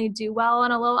personally do well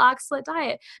on a low oxalate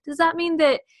diet. Does that mean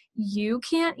that you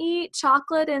can't eat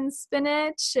chocolate and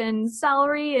spinach and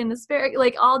celery and asparagus,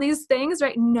 like all these things,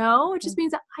 right? No, it just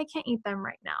means that I can't eat them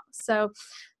right now. So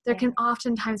there can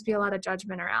oftentimes be a lot of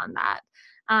judgment around that.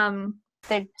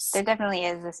 There definitely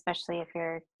is, especially if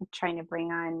you're trying to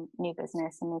bring on new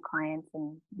business and new clients,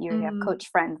 and you have coach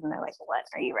friends, and they're like, "What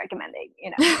are you recommending?"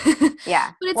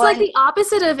 Yeah. But it's Well, like the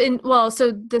opposite of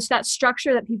so that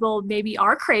structure that people maybe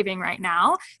are craving right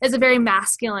now is a very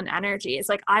masculine energy. It's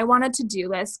like, I want a to-do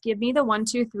list, give me the 1,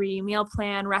 2, 3 meal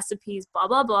plan, recipes, blah,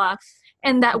 blah, blah.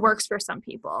 And that works for some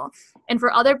people. And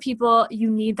for other people,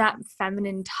 you need that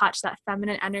feminine touch, that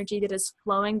feminine energy that is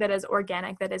flowing, that is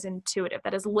organic, that is intuitive,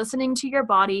 that is listening to your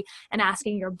body and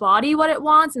asking your body what it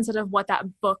wants instead of what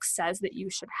that book says that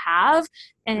you should have.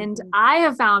 And I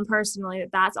have found personally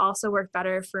that that's also worked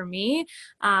better for me.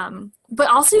 But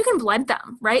also you can blend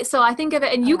them, right? So I think of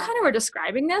it, and you kind of were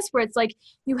describing this, where it's like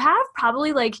you have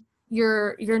probably like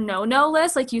your no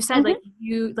list, like you said, like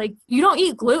you don't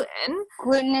eat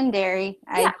gluten and dairy.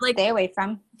 I stay away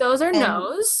from. Those are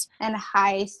no's. And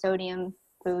high sodium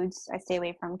foods I stay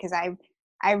away from, because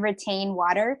I retain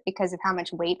water because of how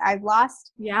much weight I've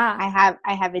lost. Yeah,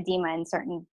 I have edema in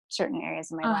certain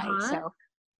areas of my life.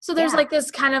 So there's like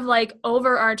this kind of like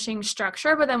overarching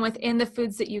structure, but then within the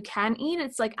foods that you can eat,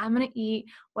 it's like, I'm going to eat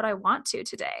what I want to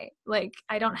today. Like,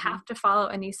 I don't have to follow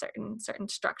any certain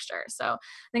structure. So I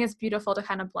think it's beautiful to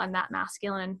kind of blend that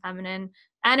masculine and feminine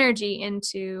energy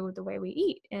into the way we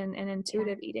eat and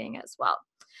intuitive eating as well.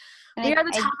 And we are at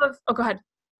the top of, go ahead.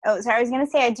 Oh, sorry. I was going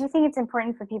to say, I do think it's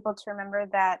important for people to remember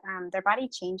that their body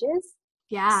changes.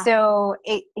 Yeah. So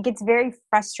it gets very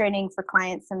frustrating for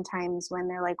clients sometimes when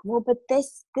they're like, well, but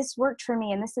this worked for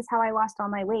me, and this is how I lost all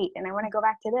my weight, and I want to go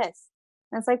back to this.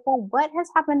 And it's like, well, what has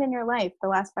happened in your life the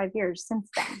last 5 years since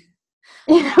then?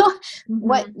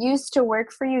 What used to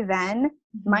work for you then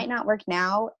might not work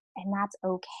now, and that's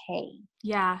okay.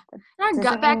 Yeah. Our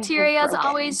gut bacteria is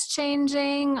always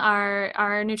changing.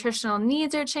 Our nutritional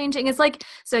needs are changing. It's like,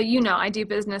 so, I do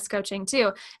business coaching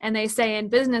too. And they say in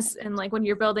business, and like when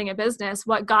you're building a business,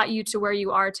 what got you to where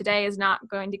you are today is not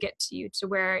going to get to you to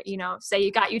where, say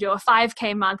you got you to a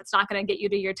 5K month. It's not going to get you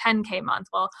to your 10K month.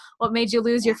 Well, what made you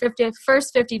lose your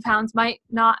first 50 pounds might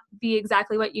not be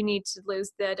exactly what you need to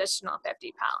lose the additional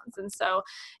 50 pounds. And so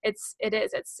it's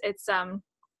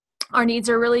our needs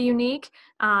are really unique.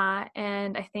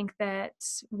 And I think that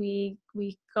we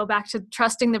go back to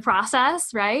trusting the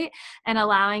process, right? And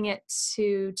allowing it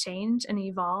to change and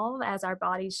evolve as our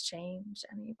bodies change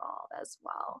and evolve as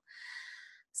well.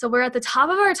 So we're at the top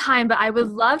of our time, but I would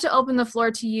love to open the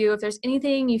floor to you. If there's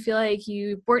anything you feel like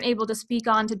you weren't able to speak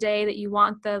on today that you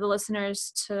want the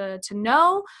listeners to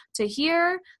know, to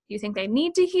hear, you think they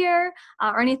need to hear,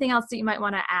 or anything else that you might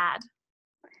want to add.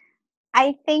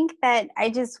 I think that I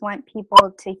just want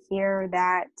people to hear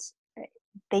that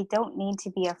they don't need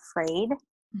to be afraid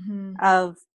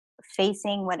of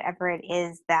facing whatever it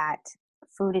is that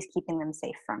food is keeping them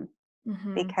safe from,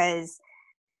 because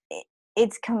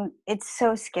it's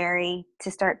so scary to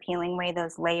start peeling away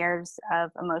those layers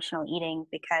of emotional eating,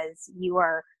 because you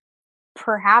are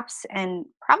perhaps and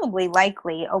probably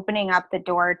likely opening up the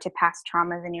door to past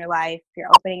traumas in your life. You're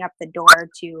opening up the door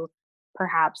to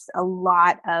perhaps a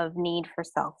lot of need for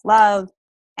self-love,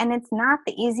 and it's not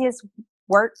the easiest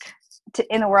work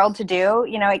in the world to do.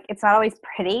 It's not always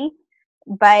pretty,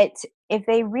 but if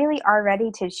they really are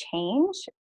ready to change,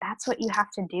 that's what you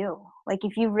have to do. Like,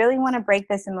 if you really want to break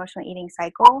this emotional eating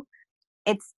cycle,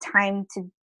 it's time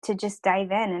to just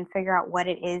dive in and figure out what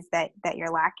it is that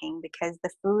you're lacking, because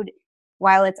the food,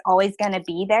 while it's always going to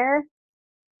be there,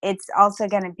 it's also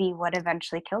going to be what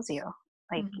eventually kills you.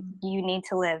 Like, you need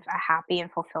to live a happy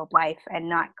and fulfilled life and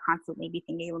not constantly be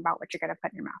thinking about what you're going to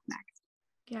put in your mouth next.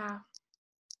 Yeah.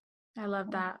 I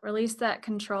love that. Release that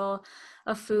control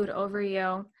of food over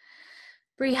you.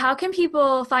 Bree, how can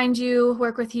people find you,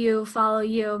 work with you, follow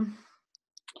you?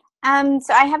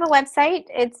 So I have a website.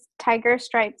 It's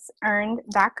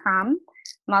tigerstripesearned.com.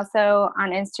 I'm also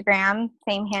on Instagram,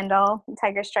 same handle,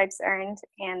 tigerstripesearned,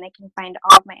 and they can find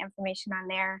all of my information on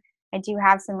there. I do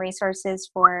have some resources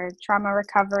for trauma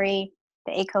recovery,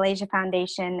 the Achalasia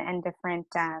Foundation, and different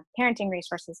parenting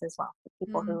resources as well for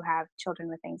people who have children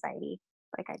with anxiety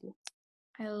like I do.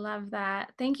 I love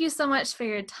that. Thank you so much for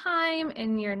your time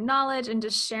and your knowledge and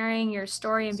just sharing your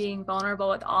story and being vulnerable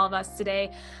with all of us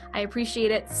today. I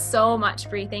appreciate it so much,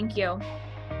 Bree. Thank you.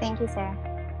 Thank you, Sarah.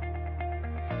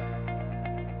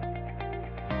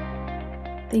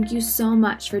 Thank you so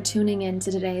much for tuning in to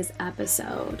today's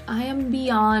episode. I am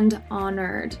beyond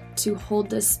honored to hold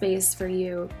this space for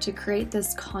you, to create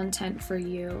this content for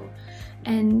you,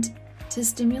 and to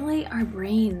stimulate our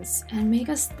brains and make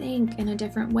us think in a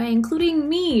different way, including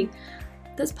me.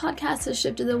 This podcast has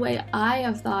shifted the way I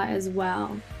have thought as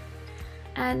well.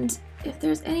 And If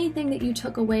there's anything that you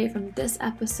took away from this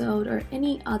episode or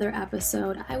any other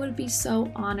episode, I would be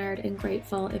so honored and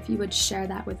grateful if you would share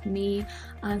that with me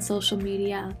on social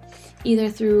media, either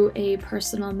through a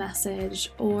personal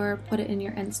message or put it in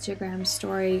your Instagram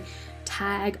story,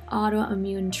 tag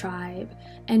Autoimmune Tribe,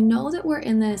 and know that we're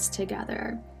in this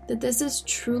together, that this is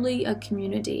truly a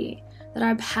community, that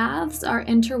our paths are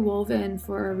interwoven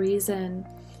for a reason,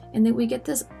 and that we get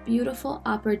this beautiful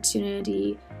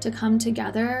opportunity to come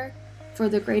together for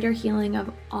the greater healing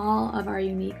of all of our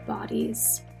unique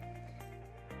bodies.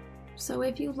 So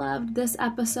if you loved this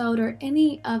episode or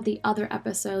any of the other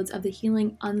episodes of the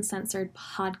Healing Uncensored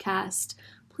podcast,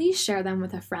 please share them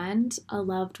with a friend, a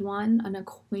loved one, an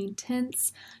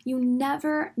acquaintance. You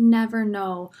never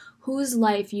know whose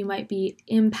life you might be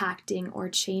impacting or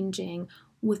changing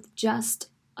with just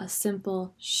a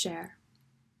simple share.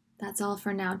 That's all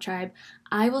for now, tribe.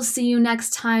 I will see you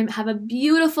next time. Have a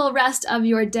beautiful rest of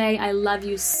your day. I love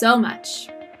you so much.